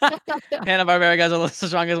 Hanna-Barbera Godzilla is the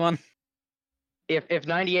strongest one. If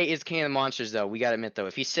 98 is king of the monsters, though, we gotta admit though,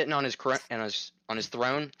 if he's sitting on his on his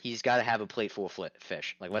throne, he's got to have a plate full of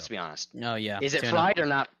fish. Like, let's be honest. Oh yeah. Is it tuna. fried or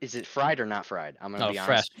not? Is it fried or not fried? I'm gonna Oh, be fresh,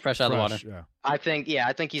 honest. fresh out of the water. Yeah. I think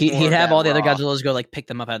he's more He'd of have that all the other raw. Godzillas go like pick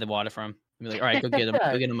them up out of the water for him. He'd be like, all right, go get them,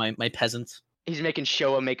 go get them, my peasants. He's making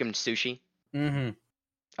Showa make him sushi. Mm-hmm.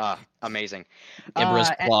 Amazing. Ibra's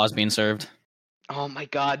and- claws being served. Oh my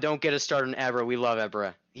God! Don't get us started on Ebra. We love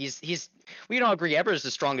Ebra. We don't agree. Ebra is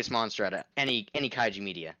the strongest monster out of any kaiju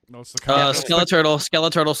media. No, it's the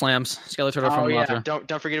Skeleturtle slams. Skeleturtle from yeah. Mothra.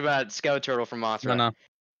 Don't forget about Skeleturtle from Mothra. No.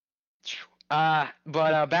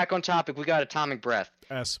 But back on topic, we got Atomic Breath.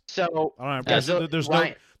 S. So I don't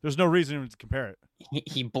know. There's no reason to compare it.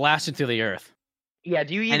 He blasted through the earth. yeah,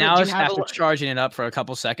 do you And even now do it's you have after a, charging it up for a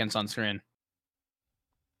couple seconds on screen.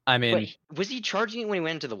 I mean, wait, was he charging it when he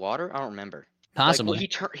went into the water? I don't remember. possibly.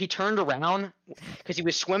 Like, he turned around because he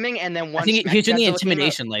was swimming, and then once I think he was doing the Mechagodzilla came up-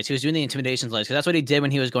 intimidation lights. He was doing the intimidation lights because that's what he did when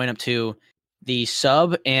he was going up to the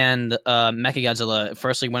sub and Mechagodzilla.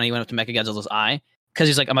 Firstly, when he went up to Mechagodzilla's eye, because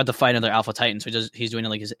he's like, I'm about to fight another Alpha Titan, so he's doing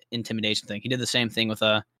like his intimidation thing. He did the same thing with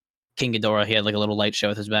King Ghidorah. He had like a little light show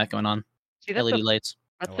with his back going on, See, that's LED the, lights.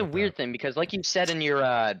 that's I the like weird that. thing because, like you said in your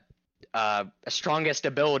strongest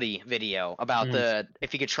ability video about Mhm.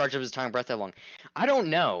 if he could charge up his atomic breath that long, I don't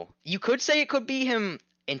know. You could say it could be him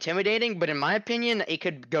intimidating, but in my opinion, it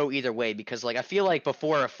could go either way because, like, I feel like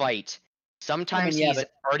before a fight, sometimes yeah, he's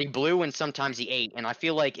but- already blue and sometimes he ate, and I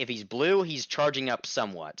feel like if he's blue, he's charging up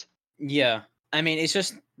somewhat. Yeah, I mean, it's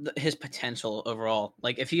just his potential overall.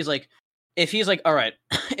 Like, if he's like, all right,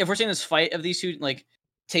 if we're seeing this fight of these two like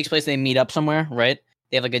takes place, they meet up somewhere, right?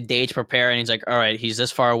 They have like a day to prepare, and he's like, all right, he's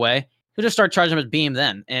this far away. He'll just start charging his beam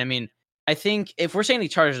then. And I mean, I think if we're saying he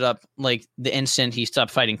charged it up like the instant he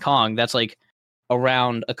stopped fighting Kong, that's like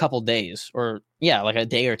around a couple days, or yeah, like a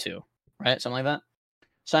day or two, right? Something like that.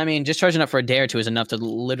 So I mean, just charging up for a day or two is enough to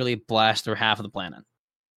literally blast through half of the planet.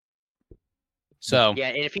 So Yeah,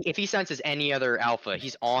 and if he senses any other alpha,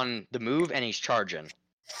 he's on the move and he's charging.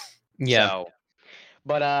 yeah. So,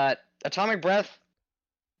 but atomic breath,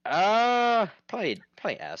 probably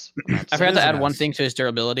S. I forgot is to an add one S. thing to his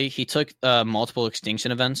durability. He took multiple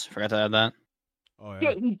extinction events. Forgot to add that. Oh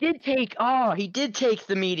Yeah, yeah. he did take. Oh, he did take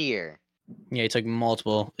the meteor. Yeah, he took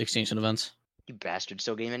multiple extinction events. You bastard!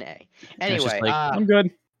 Still gave him an A. And it's just Anyway, like, I'm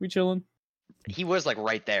good. We chilling. he was like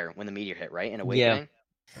right there when the meteor hit, right? In Awakening.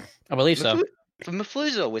 I believe so.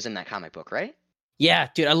 Methuselah was in that comic book, right? Yeah,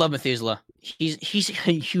 dude, I love Methuselah. He's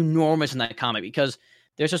enormous in that comic because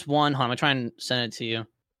there's just one. Hold on, I'm gonna try and send it to you.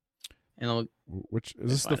 And it'll, Which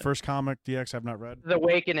is this the find it. first comic DX I've not read? The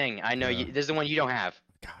Awakening. I know Yeah. this is the one you don't have.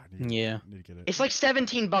 God, I need, yeah, I need to get it. It's like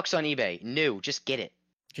 $17 on eBay. New, just get it.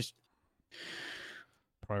 just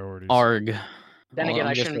Priorities. arg. Then Well, again,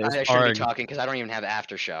 I'm I just shouldn't gonna- be arg. talking because I don't even have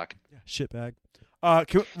Aftershock. Yeah, shitbag.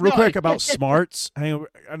 Real No, quick about smarts. Hang on,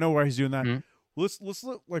 I know why he's doing that. Mhm. Let's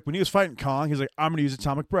look, like when he was fighting Kong, he's like, I'm gonna use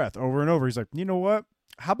atomic breath over and over. He's like, you know what?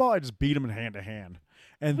 How about I just beat him in hand to hand?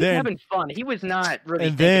 And He was then having fun. He was not really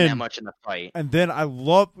and thinking then- that much in the fight. I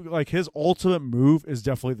love like his ultimate move is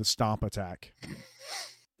definitely the stomp attack.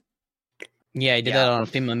 Yeah, he did that on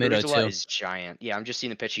Fima Muto Methuselah too. is giant. Yeah, I'm just seeing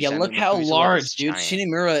the picture. you Yeah, sent look me. how Methuselah large, is dude. giant.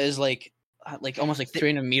 Shinamura is like almost like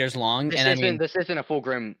 300 meters long, This and I isn't mean, this isn't a full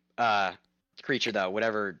grown creature though.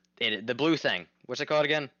 Whatever the blue thing. What's it called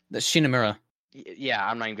again? the Shinamura. Yeah,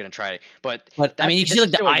 I'm not even gonna try it. But But I mean, you can this see like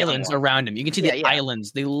is the still a young islands one. around him. You can see Yeah, the yeah.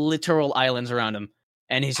 islands, the literal islands around him,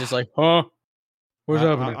 and he's just like, huh? What's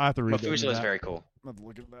happening? I have to read it. Methuselah is very cool. I have to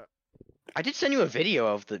look at that. I did send you a video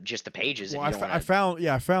of just the pages. Well, if you don't I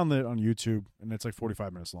wanna... found it on YouTube, and it's like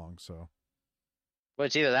 45 minutes long. So But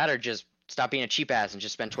it's either that or just stop being a cheap ass and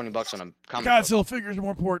just spend $20 on a comic book. Godzilla figures are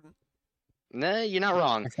more important. Nah, you're not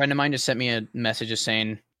wrong. A friend of mine just sent me a message just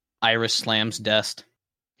saying Iris slams Dest.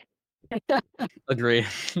 Agree.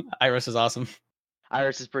 Iris is awesome.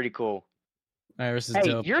 Iris is pretty cool. Iris is Hey,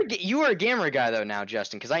 dope. you are a Gamera guy though now,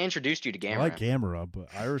 Justin, because I introduced you to Gamera. I like Gamera, but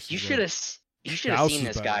Iris. You is should like- have Gauss seen is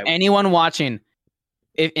this better. guy. Anyone watching,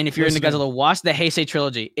 if you're into Listening. Godzilla, watch the Heisei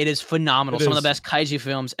trilogy. It is phenomenal. It Some of is. the best kaiju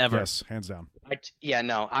films ever. Yes, hands down.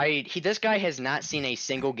 This guy has not seen a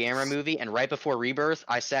single Gamera movie, and right before Rebirth,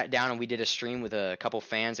 I sat down and we did a stream with a couple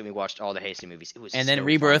fans, and we watched all the Heisei movies. It was And then so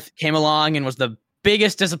Rebirth came along and was the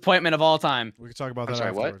biggest disappointment of all time. We can talk about I'm that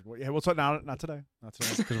sorry, what? afterwards. Yeah, we'll talk now. Not today,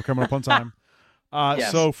 because we're coming up on time.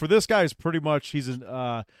 Yes. So for this guy, is pretty much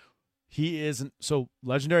he isn't so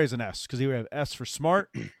legendary is an S because he would have S for smart,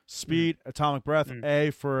 speed, atomic breath,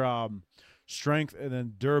 A for strength, and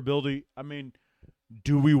then durability. I mean,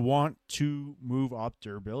 do we want to move up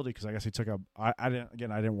durability? Because I guess he took I didn't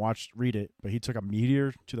read it, but he took a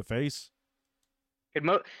meteor to the face.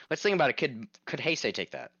 Let's think about it. Could Heisei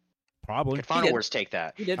take that? Probably. Could Final did. Wars take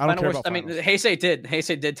that? He did. I don't Final care Wars. about I mean, finals. Heisei did.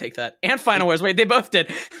 Heisei did take that. And Final Wars. Wait, they both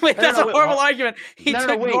did. Wait, No, that's no, a wait, horrible hold- argument. He No,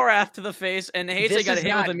 took wait. Gorath to the face, and Heisei This got is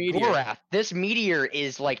hit with not a meteor. Gorath. This meteor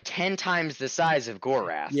is like 10 times the size of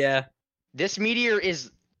Gorath. Yeah. This meteor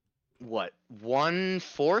is what,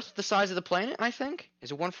 1/4 the size of the planet? I think.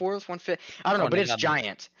 Is it 1/4, 1/5? I don't know, Oh, but no, it's God, no.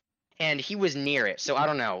 giant, and he was near it. So I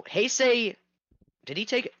don't know. Heisei, did he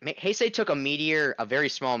take? Heisei took a meteor, a very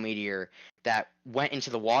small meteor that went into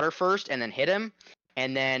the water first and then hit him,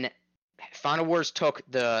 and then Final Wars took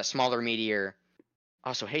the smaller meteor.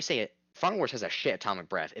 Also, Heisei. Final Wars has a shit atomic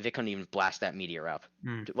breath. If it couldn't even blast that meteor up,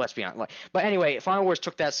 let's be honest. But anyway, Final Wars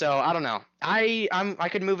took that. So I don't know. I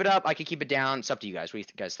could move it up. I could keep it down. It's up to you guys. What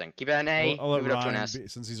do you guys think? Keep it at an A. I'll let move it up to an Ryan S.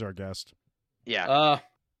 since he's our guest. Yeah.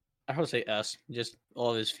 I would say S. Just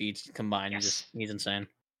all of his feats combined. Yes. He's insane.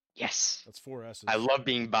 Yes. That's 4 S's. I love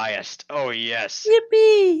being biased. Oh yes.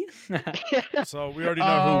 Yippee! So we already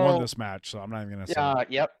know who won this match, so I'm not even gonna say.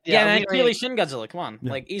 Yep. Yeah, we man, don't clearly need- Shin Godzilla. Come on,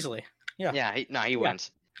 Yeah. like easily. Yeah. Yeah. He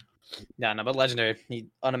wins. Yeah, no, but legendary. He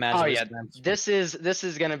unimaginable. Oh yeah. This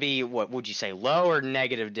is gonna be, what would you say, low or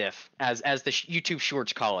negative diff, as the YouTube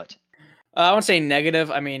shorts call it. I won't say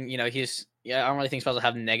negative. I mean, I don't really think he's supposed to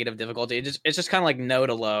have negative difficulty. It's just kind of like no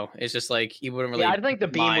to low. It's just like he wouldn't really. Yeah, I think the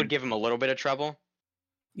beam mind. would give him a little bit of trouble.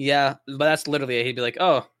 Yeah, but that's literally it. He'd be like,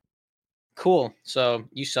 "Oh, cool. So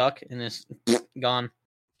you suck," and it's gone.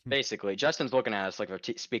 Basically, Justin's looking at us like we're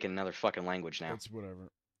speaking another fucking language now. It's whatever.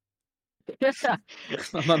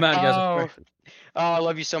 My man, guys. I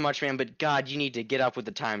love you so much, man. But God, you need to get up with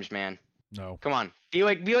the times, man. No, Come on, be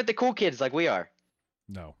like the cool kids, like we are.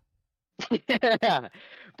 no.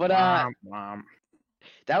 But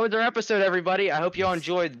that was our episode, everybody. I hope you all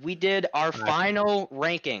enjoyed. We did our final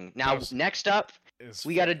ranking. Now, Yes. next up,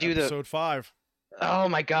 we got to do the. episode 5. Oh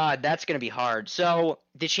my God, that's gonna be hard. So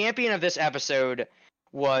the champion of this episode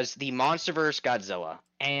was the Monsterverse Godzilla,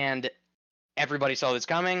 and everybody saw this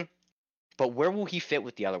coming. But where will he fit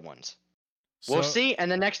with the other ones? We'll see in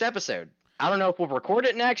the next episode. I don't know if we'll record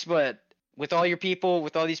it next, but with all these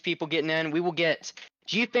people getting in, we will get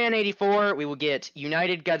GFan84, we will get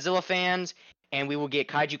United Godzilla fans, and we will get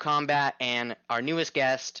Kaiju Combat and our newest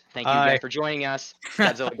guest. Thank you guys for joining us,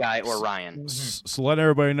 Godzilla Guy or Ryan. So let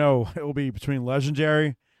everybody know it will be between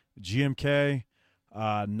Legendary, GMK,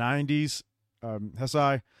 90s,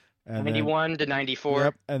 Hesai, and 91 to 94.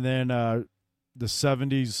 Yep, and then the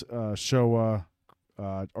 70s Showa,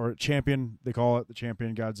 or Champion, they call it, the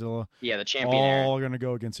Champion Godzilla. Yeah, the champion era. All going to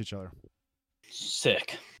go against each other.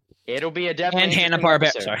 Sick. It'll be a definitely And interesting Hanna-Barbera.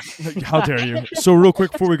 episode. Sorry. How dare you? So real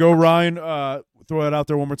quick before we go, Ryan, throw that out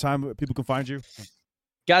there one more time that people can find you.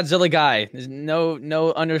 Godzilla Guy. There's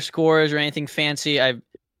no underscores or anything fancy. I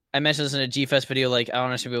mentioned this in a G-Fest video. Like, I don't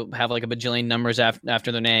know if people have like a bajillion numbers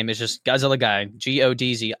after their name. It's just Godzilla Guy.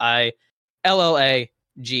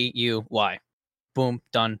 GODZILLAGUY. Boom.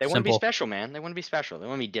 Done. They want to Simple. be special, man. They want to be special. They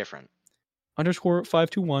want to be different. Underscore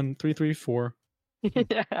 521334.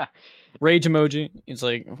 Yeah. Rage emoji. It's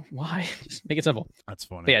like, why? Just make it simple. That's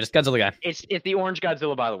funny. But yeah, just Godzilla Guy. It's the orange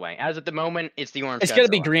Godzilla, by the way. As at the moment, it's the orange. It's Godzilla. gonna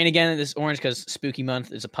be green again. This orange because spooky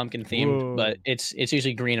month is a pumpkin themed, Whoa. but it's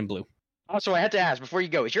usually green and blue. Also, I had to ask before you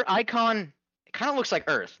go: is your icon? It kind of looks like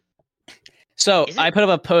Earth. So Is it? I put up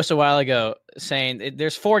a post a while ago saying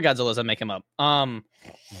there's 4 Godzillas that make him up.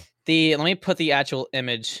 Let me put the actual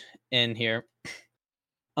image in here.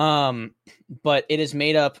 But it is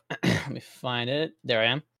made up. Let me find it. There I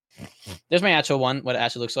am. There's my actual one. What it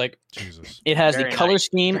actually looks like. Jesus. It has Very the color nice.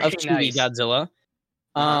 scheme of Very 2D nice. Godzilla.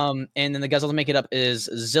 Uh-huh. And then the Godzilla to make it up is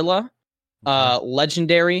Zilla,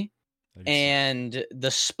 Legendary, and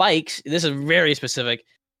the spikes. This is very specific.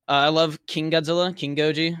 I love King Godzilla, King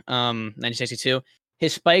Goji, 1962.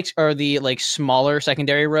 His spikes are the like smaller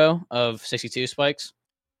secondary row of 62 spikes.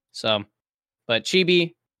 So, but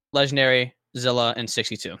Chibi, Legendary, Zilla, and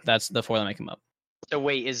 62. That's the 4 that make him up. So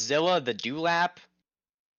wait, is Zilla the dewlap?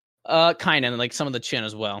 Kind of like some of the chin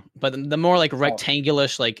as well, but the more like rectangular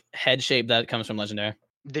like head shape that comes from Legendary.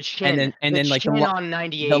 The chin. And then like chin the on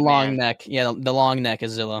 98. the long man. neck. Yeah, the long neck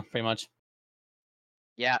is Zilla, pretty much.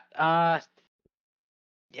 Yeah.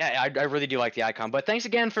 Yeah, I really do like the icon. But thanks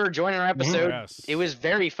again for joining our episode. Yes. It was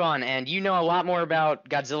very fun, and you know a lot more about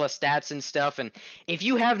Godzilla stats and stuff. And if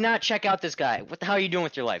you have not, check out this guy. What the hell are you doing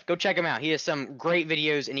with your life? Go check him out. He has some great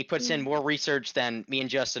videos, and he puts in more research than me and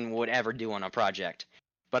Justin would ever do on a project.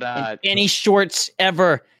 But Any shorts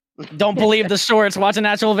ever. Don't believe the shorts. Watch an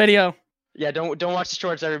actual video. yeah, don't watch the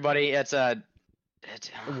shorts, everybody. It's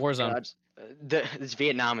Warzone. God, it's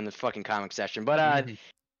Vietnam in the fucking comic section. But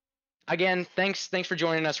again, thanks for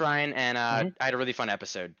joining us, Ryan, and I had a really fun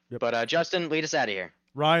episode. Yep. But Justin, lead us out of here.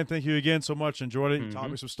 Ryan, thank you again so much. Enjoyed it. You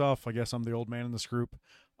taught me some stuff. I guess I'm the old man in this group.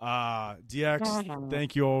 DX,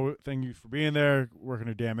 thank you for being there. Working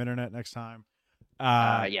your damn internet next time.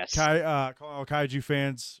 Yes. Calling all Kaiju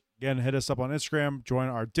fans, again, hit us up on Instagram. Join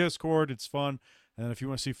our Discord. It's fun. And if you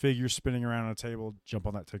want to see figures spinning around on a table, jump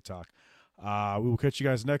on that TikTok. We will catch you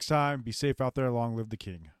guys next time. Be safe out there. Long live the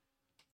king.